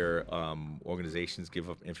happened where organizations give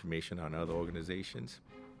up information on other organizations?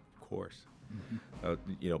 Of course. But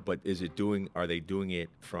are they doing it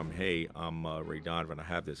from, hey, I'm Ray Donovan, I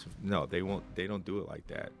have this? No, they won't. They don't do it like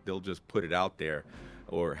that. They'll just put it out there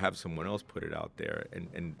or have someone else put it out there.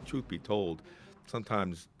 And truth be told,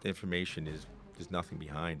 sometimes the information there's nothing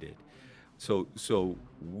behind it. So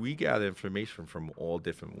we gather information from all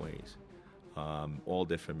different ways. All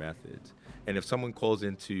different methods. And if someone calls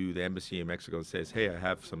into the embassy in Mexico and says, hey, I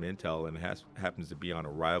have some intel, and it happens to be on a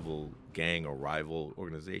rival gang or rival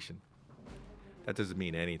organization, that doesn't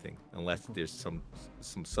mean anything unless there's some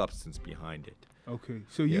substance behind it. Okay.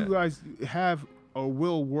 So you guys have or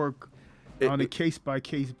will work on a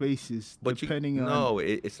case-by-case basis, depending on... No,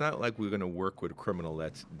 it's not like we're going to work with a criminal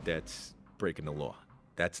that's breaking the law.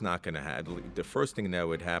 That's not going to happen. The first thing that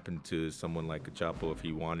would happen to someone like a Chapo, if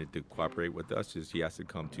he wanted to cooperate with us, is he has to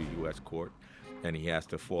come to U.S. court and he has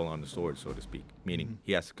to fall on the sword, so to speak, meaning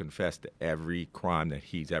he has to confess to every crime that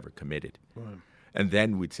he's ever committed. Right. And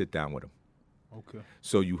then we'd sit down with him. Okay.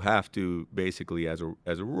 So you have to basically, as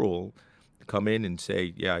a rule, come in and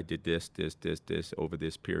say, yeah, I did this over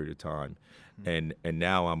this period of time, and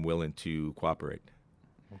now I'm willing to cooperate.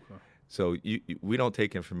 Okay. So we don't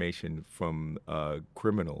take information from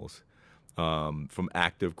criminals, from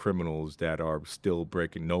active criminals that are still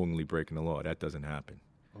knowingly breaking the law. That doesn't happen.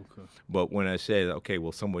 Okay. But when I say, okay,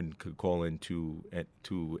 well, someone could call into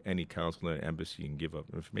to any consulate or embassy and give up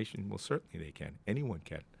information, well, certainly they can. Anyone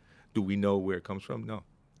can. Do we know where it comes from? No.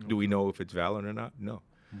 Okay. Do we know if it's valid or not? No.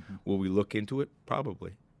 Will we look into it?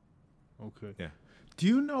 Probably. Okay. Yeah. Do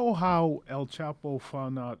you know how El Chapo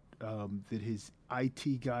found out that his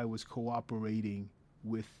IT guy was cooperating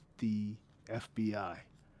with the FBI?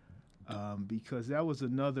 Because that was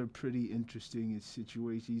another pretty interesting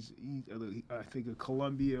situation. He's I think, a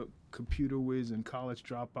Columbia computer whiz and college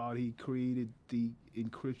dropout. He created the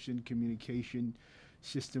encryption communication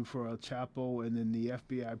system for El Chapo, and then the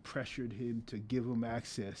FBI pressured him to give him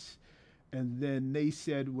access. And then they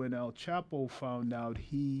said when El Chapo found out,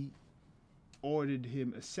 he ordered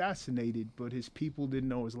him assassinated, but his people didn't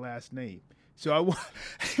know his last name. So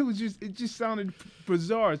it just sounded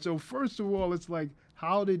bizarre. So first of all, it's like,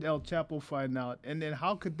 how did El Chapo find out? And then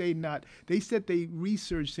how could they not? They said they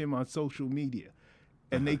researched him on social media,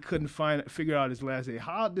 and they couldn't figure out his last name.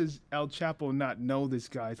 How does El Chapo not know this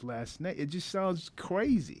guy's last name? It just sounds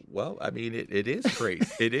crazy. Well, I mean, it is crazy.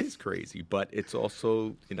 It is crazy, but it's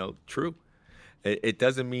also, true. It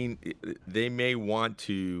doesn't mean they may want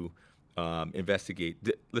to investigate.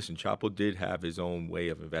 Listen, Chapo did have his own way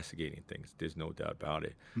of investigating things. There's no doubt about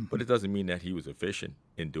it. But it doesn't mean that he was efficient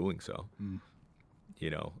in doing so.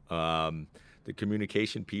 The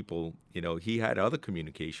communication people, he had other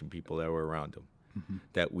communication people that were around him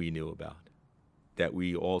that we knew about, that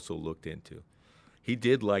we also looked into. He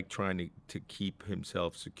did like trying to keep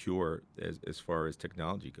himself secure as far as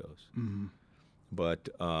technology goes. But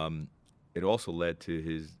it also led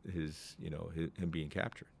to him being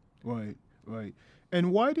captured. Right. Right.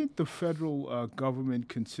 And why didn't the federal government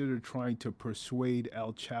consider trying to persuade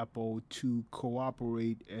El Chapo to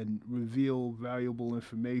cooperate and reveal valuable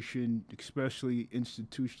information, especially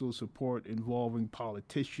institutional support involving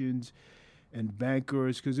politicians and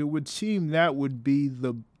bankers? Because it would seem that would be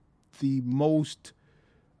the most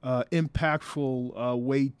impactful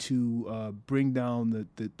way to bring down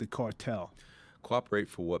the cartel. Cooperate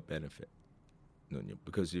for what benefit? Nunya?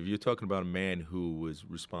 Because if you're talking about a man who was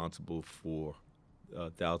responsible for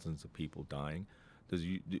thousands of people dying,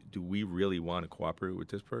 do we really want to cooperate with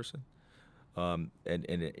this person? And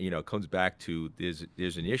it comes back to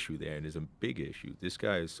there's an issue there, and there's a big issue. This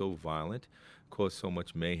guy is so violent, caused so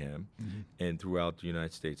much mayhem, and throughout the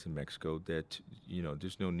United States and Mexico that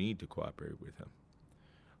there's no need to cooperate with him.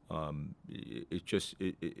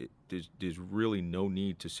 There's really no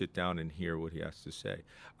need to sit down and hear what he has to say.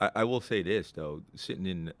 I will say this though, sitting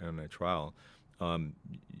in on a trial,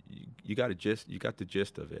 you got the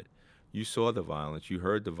gist of it. You saw the violence, you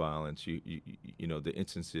heard the violence, you know the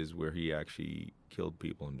instances where he actually killed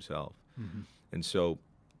people himself, and so,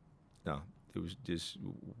 no, there was just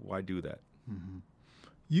why do that?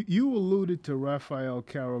 You alluded to Rafael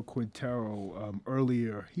Caro Quintero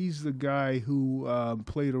earlier. He's the guy who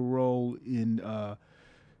played a role in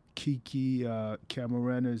Enrique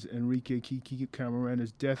Kiki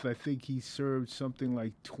Camarena's death. I think he served something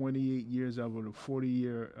like 28 years out of a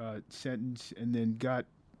 40-year sentence, and then got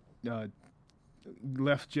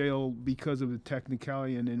left jail because of the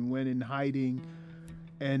technicality, and then went in hiding.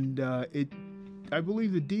 And I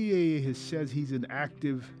believe the DA has said he's an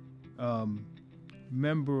active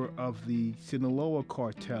member of the Sinaloa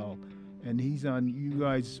cartel, and he's on you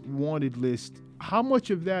guys' wanted list. How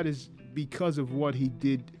much of that is because of what he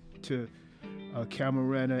did to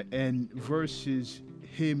Camarena, and versus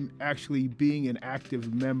him actually being an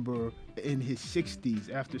active member in his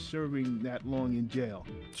 60s after serving that long in jail?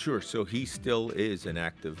 Sure. So he still is an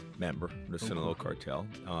active member of the Sinaloa cartel.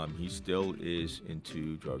 He still is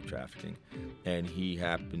into drug trafficking, and he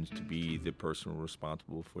happens to be the person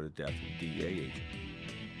responsible for the death of the DEA agent.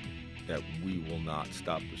 That we will not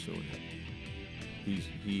stop pursuing him.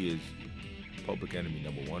 He is public enemy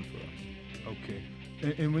number one for us. Okay.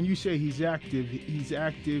 And when you say he's active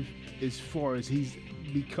as far as he's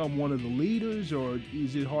become one of the leaders, or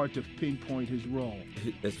is it hard to pinpoint his role?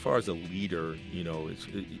 As far as a leader,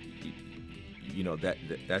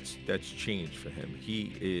 that's changed for him.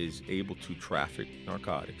 He is able to traffic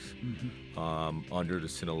narcotics under the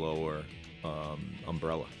Sinaloa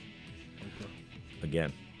umbrella. Okay.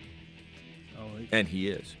 Again. All right. And he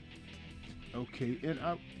is. Okay. And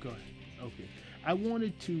go ahead. Okay. I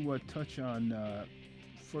wanted to touch on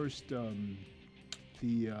first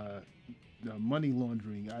the money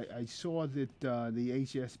laundering. I saw that the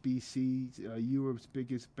HSBC, Europe's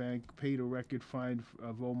biggest bank, paid a record fine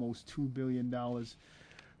of almost $2 billion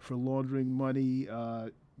for laundering money,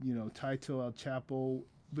 tied to El Chapo.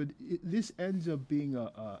 But this ends up being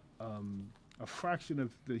a fraction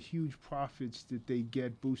of the huge profits that they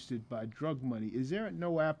get boosted by drug money. Is there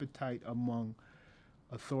no appetite among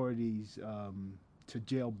authorities to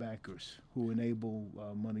jail bankers who enable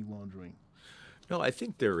money laundering? No, I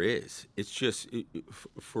think there is. It's just,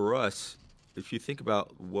 for us, if you think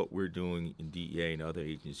about what we're doing in DEA and other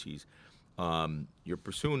agencies, you're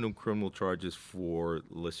pursuing them criminal charges for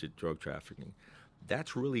illicit drug trafficking.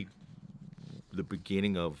 That's really the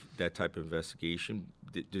beginning of that type of investigation.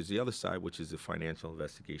 There's the other side, which is the financial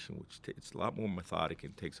investigation, which it's a lot more methodic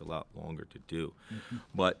and takes a lot longer to do.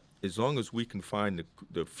 But as long as we can find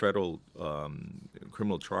the federal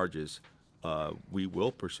criminal charges, we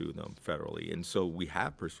will pursue them federally, and so we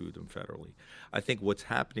have pursued them federally. I think what's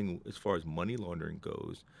happening as far as money laundering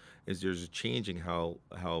goes is there's a change in how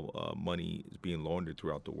money is being laundered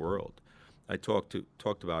throughout the world. I talked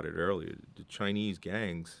about it earlier. The Chinese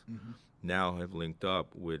gangs now have linked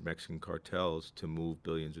up with Mexican cartels to move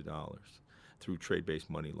billions of dollars through trade-based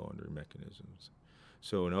money laundering mechanisms.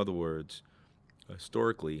 So in other words,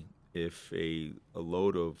 historically, if a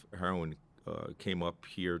load of heroin came up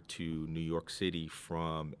here to New York City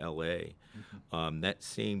from L.A., that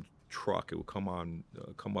same truck, it would come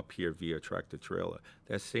up here via tractor trailer.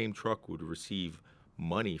 That same truck would receive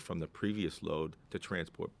money from the previous load to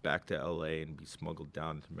transport back to L.A. and be smuggled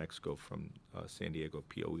down to Mexico from San Diego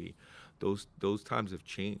POE. Those times have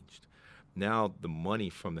changed. Now the money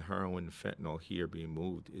from the heroin and fentanyl here being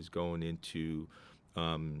moved is going into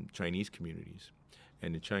Chinese communities.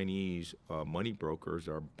 And the Chinese money brokers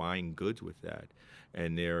are buying goods with that.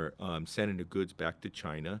 And they're sending the goods back to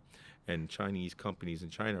China. and Chinese companies in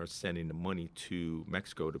China are sending the money to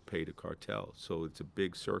Mexico to pay the cartel. So it's a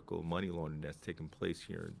big circle of money laundering that's taking place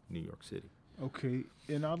here in New York City. Okay,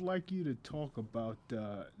 and I'd like you to talk about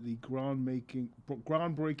the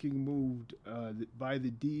groundbreaking move by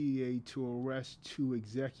the DEA to arrest two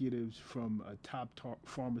executives from a top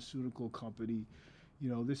pharmaceutical company. You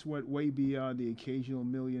know, this went way beyond the occasional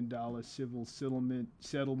 $1 million civil settlement.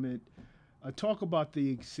 Talk about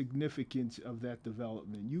the significance of that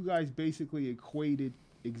development. You guys basically equated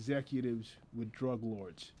executives with drug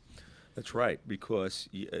lords. That's right, because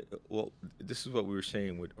well, this is what we were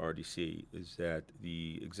saying with RDC is that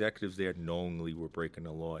the executives there knowingly were breaking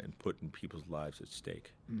the law and putting people's lives at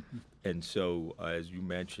stake. Mm-hmm. And so, as you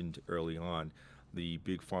mentioned early on, the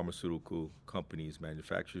big pharmaceutical companies,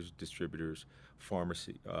 manufacturers, distributors,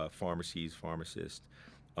 pharmacies, pharmacists,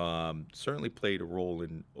 certainly played a role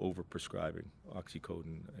in overprescribing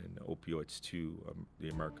oxycodone and opioids to the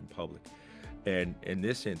American public. And in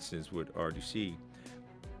this instance with RDC,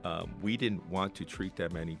 we didn't want to treat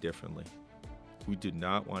them any differently. We did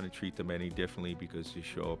not want to treat them any differently because they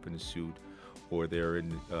show up in a suit or they're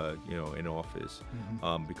in, in office,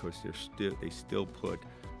 because they still put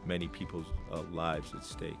many people's lives at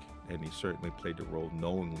stake, and they certainly played the role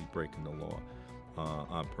knowingly breaking the law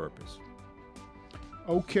on purpose.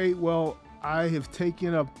 Okay, well, I have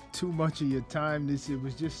taken up too much of your time. It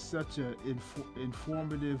was just such an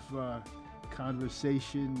informative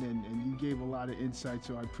conversation, and you gave a lot of insight,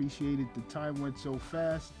 so I appreciate it. The time went so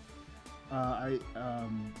fast.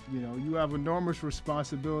 You have enormous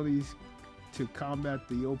responsibilities to combat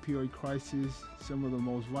the opioid crisis, some of the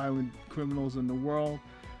most violent criminals in the world.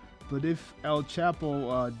 But if El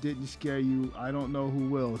Chapo didn't scare you, I don't know who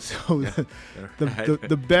will. So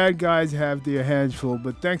the bad guys have their hands full.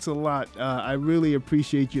 But thanks a lot. I really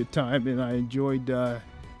appreciate your time, and I enjoyed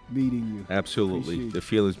meeting you. Absolutely. The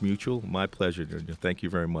feeling's mutual. My pleasure. Thank you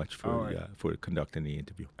very much for conducting the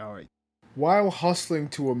interview. All right. While hustling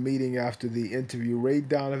to a meeting after the interview, Ray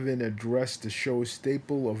Donovan addressed the show's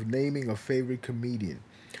staple of naming a favorite comedian.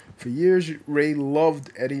 For years, Ray loved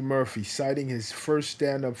Eddie Murphy, citing his first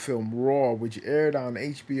stand-up film, Raw, which aired on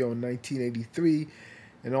HBO in 1983,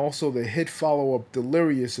 and also the hit follow-up,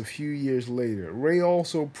 Delirious, a few years later. Ray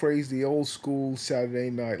also praised the old-school Saturday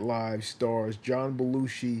Night Live stars John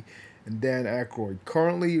Belushi and Dan Aykroyd.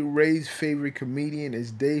 Currently, Ray's favorite comedian is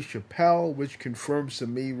Dave Chappelle, which confirms to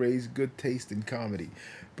me Ray's good taste in comedy.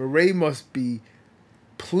 But Ray must be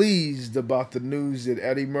pleased about the news that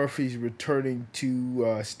Eddie Murphy's returning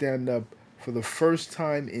to stand-up for the first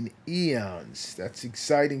time in eons. That's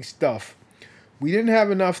exciting stuff. We didn't have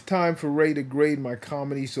enough time for Ray to grade my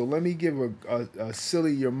comedy, so let me give a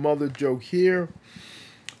silly your mother joke here.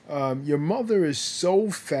 Your mother is so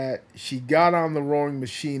fat, she got on the rowing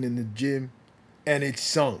machine in the gym, and it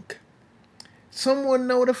sunk. Someone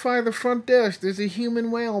notify the front desk. There's a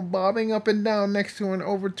human whale bobbing up and down next to an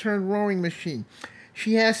overturned rowing machine.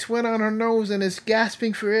 She has sweat on her nose and is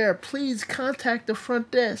gasping for air. Please contact the front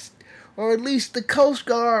desk, or at least the Coast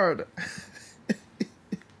Guard.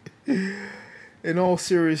 In all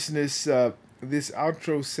seriousness, this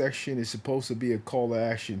outro section is supposed to be a call to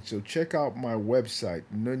action, so check out my website,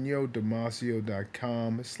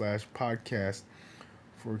 nunyodamasio.com/podcast,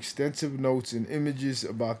 for extensive notes and images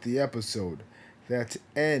about the episode. That's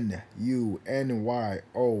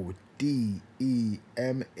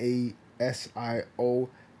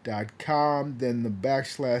NUNYODEMASIO.com, then the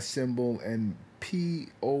backslash symbol and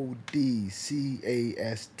PODCAST.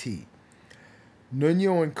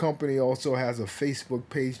 Nunyo and Company also has a Facebook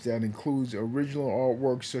page that includes original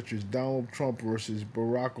artwork such as Donald Trump versus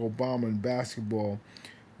Barack Obama in basketball,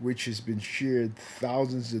 which has been shared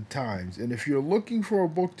thousands of times. And if you're looking for a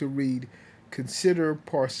book to read, consider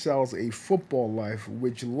Parcells' A Football Life,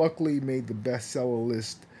 which luckily made the bestseller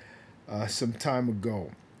list some time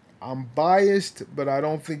ago. I'm biased, but I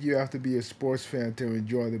don't think you have to be a sports fan to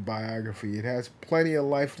enjoy the biography. It has plenty of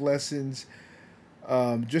life lessons.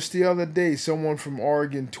 Just the other day, someone from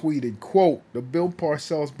Oregon tweeted, quote, "The Bill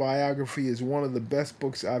Parcells biography is one of the best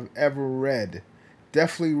books I've ever read.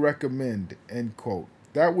 Definitely recommend," end quote.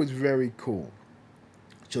 That was very cool.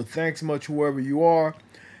 So thanks much, whoever you are.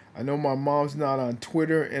 I know my mom's not on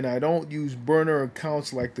Twitter, and I don't use burner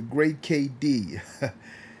accounts like the great KD.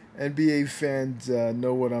 NBA fans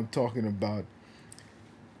know what I'm talking about.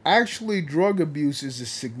 Actually, drug abuse is a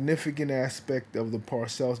significant aspect of the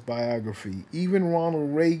Parcells biography. Even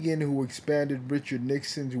Ronald Reagan, who expanded Richard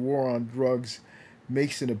Nixon's war on drugs,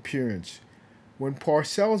 makes an appearance. When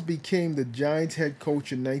Parcells became the Giants head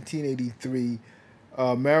coach in 1983,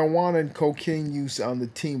 Marijuana and cocaine use on the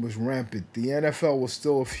team was rampant. The NFL was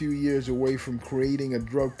still a few years away from creating a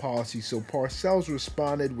drug policy, so Parcells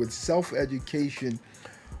responded with self-education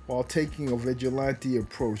while taking a vigilante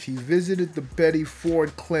approach. He visited the Betty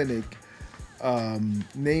Ford Clinic,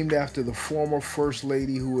 named after the former First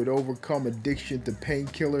Lady who had overcome addiction to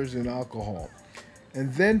painkillers and alcohol.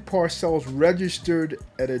 And then Parcells registered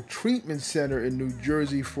at a treatment center in New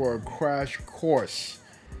Jersey for a crash course.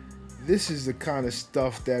 This is the kind of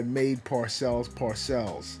stuff that made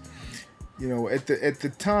Parcells. You know, at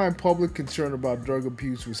the time, public concern about drug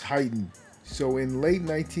abuse was heightened. So in late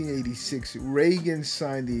 1986, Reagan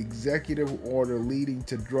signed the executive order leading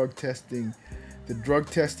to the drug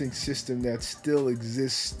testing system that still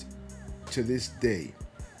exists to this day.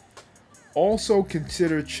 Also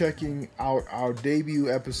consider checking out our debut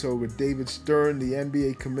episode with David Stern, the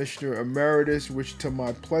NBA Commissioner Emeritus, which to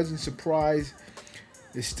my pleasant surprise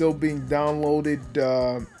is still being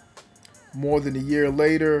downloaded more than a year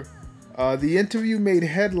later. The interview made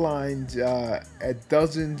headlines at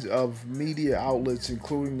dozens of media outlets,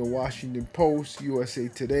 including the Washington Post, USA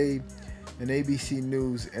Today, and ABC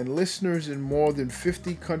News, and listeners in more than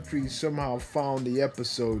 50 countries somehow found the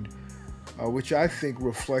episode, which I think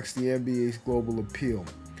reflects the NBA's global appeal.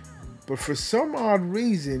 But for some odd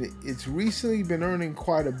reason, it's recently been earning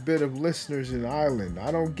quite a bit of listeners in Ireland.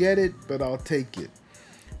 I don't get it, but I'll take it.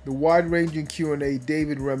 The wide-ranging Q&A,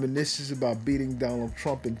 David reminisces about beating Donald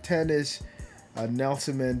Trump in tennis,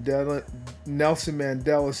 Nelson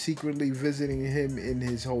Mandela secretly visiting him in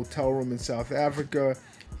his hotel room in South Africa.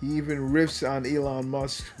 He even riffs on Elon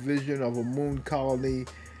Musk's vision of a moon colony,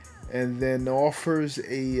 and then offers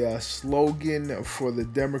a slogan for the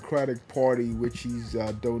Democratic Party, which he's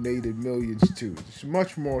donated millions to. There's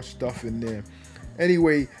much more stuff in there.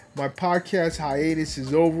 Anyway, my podcast hiatus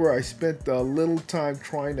is over. I spent a little time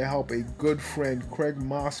trying to help a good friend, Craig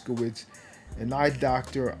Moskowitz, an eye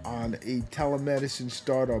doctor, on a telemedicine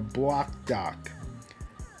startup, BlockDoc.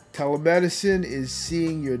 Telemedicine is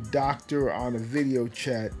seeing your doctor on a video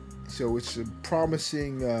chat, so it's a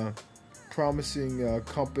promising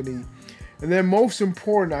company. And then most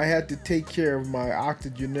important, I had to take care of my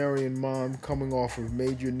octogenarian mom coming off of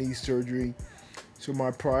major knee surgery. So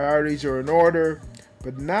my priorities are in order,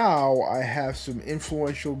 but now I have some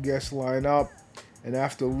influential guests lined up, and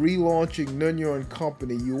after relaunching Nuno and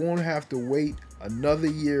Company, you won't have to wait another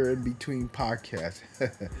year in between podcasts.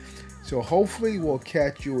 So hopefully we'll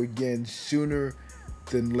catch you again sooner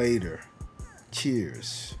than later.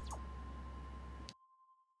 Cheers.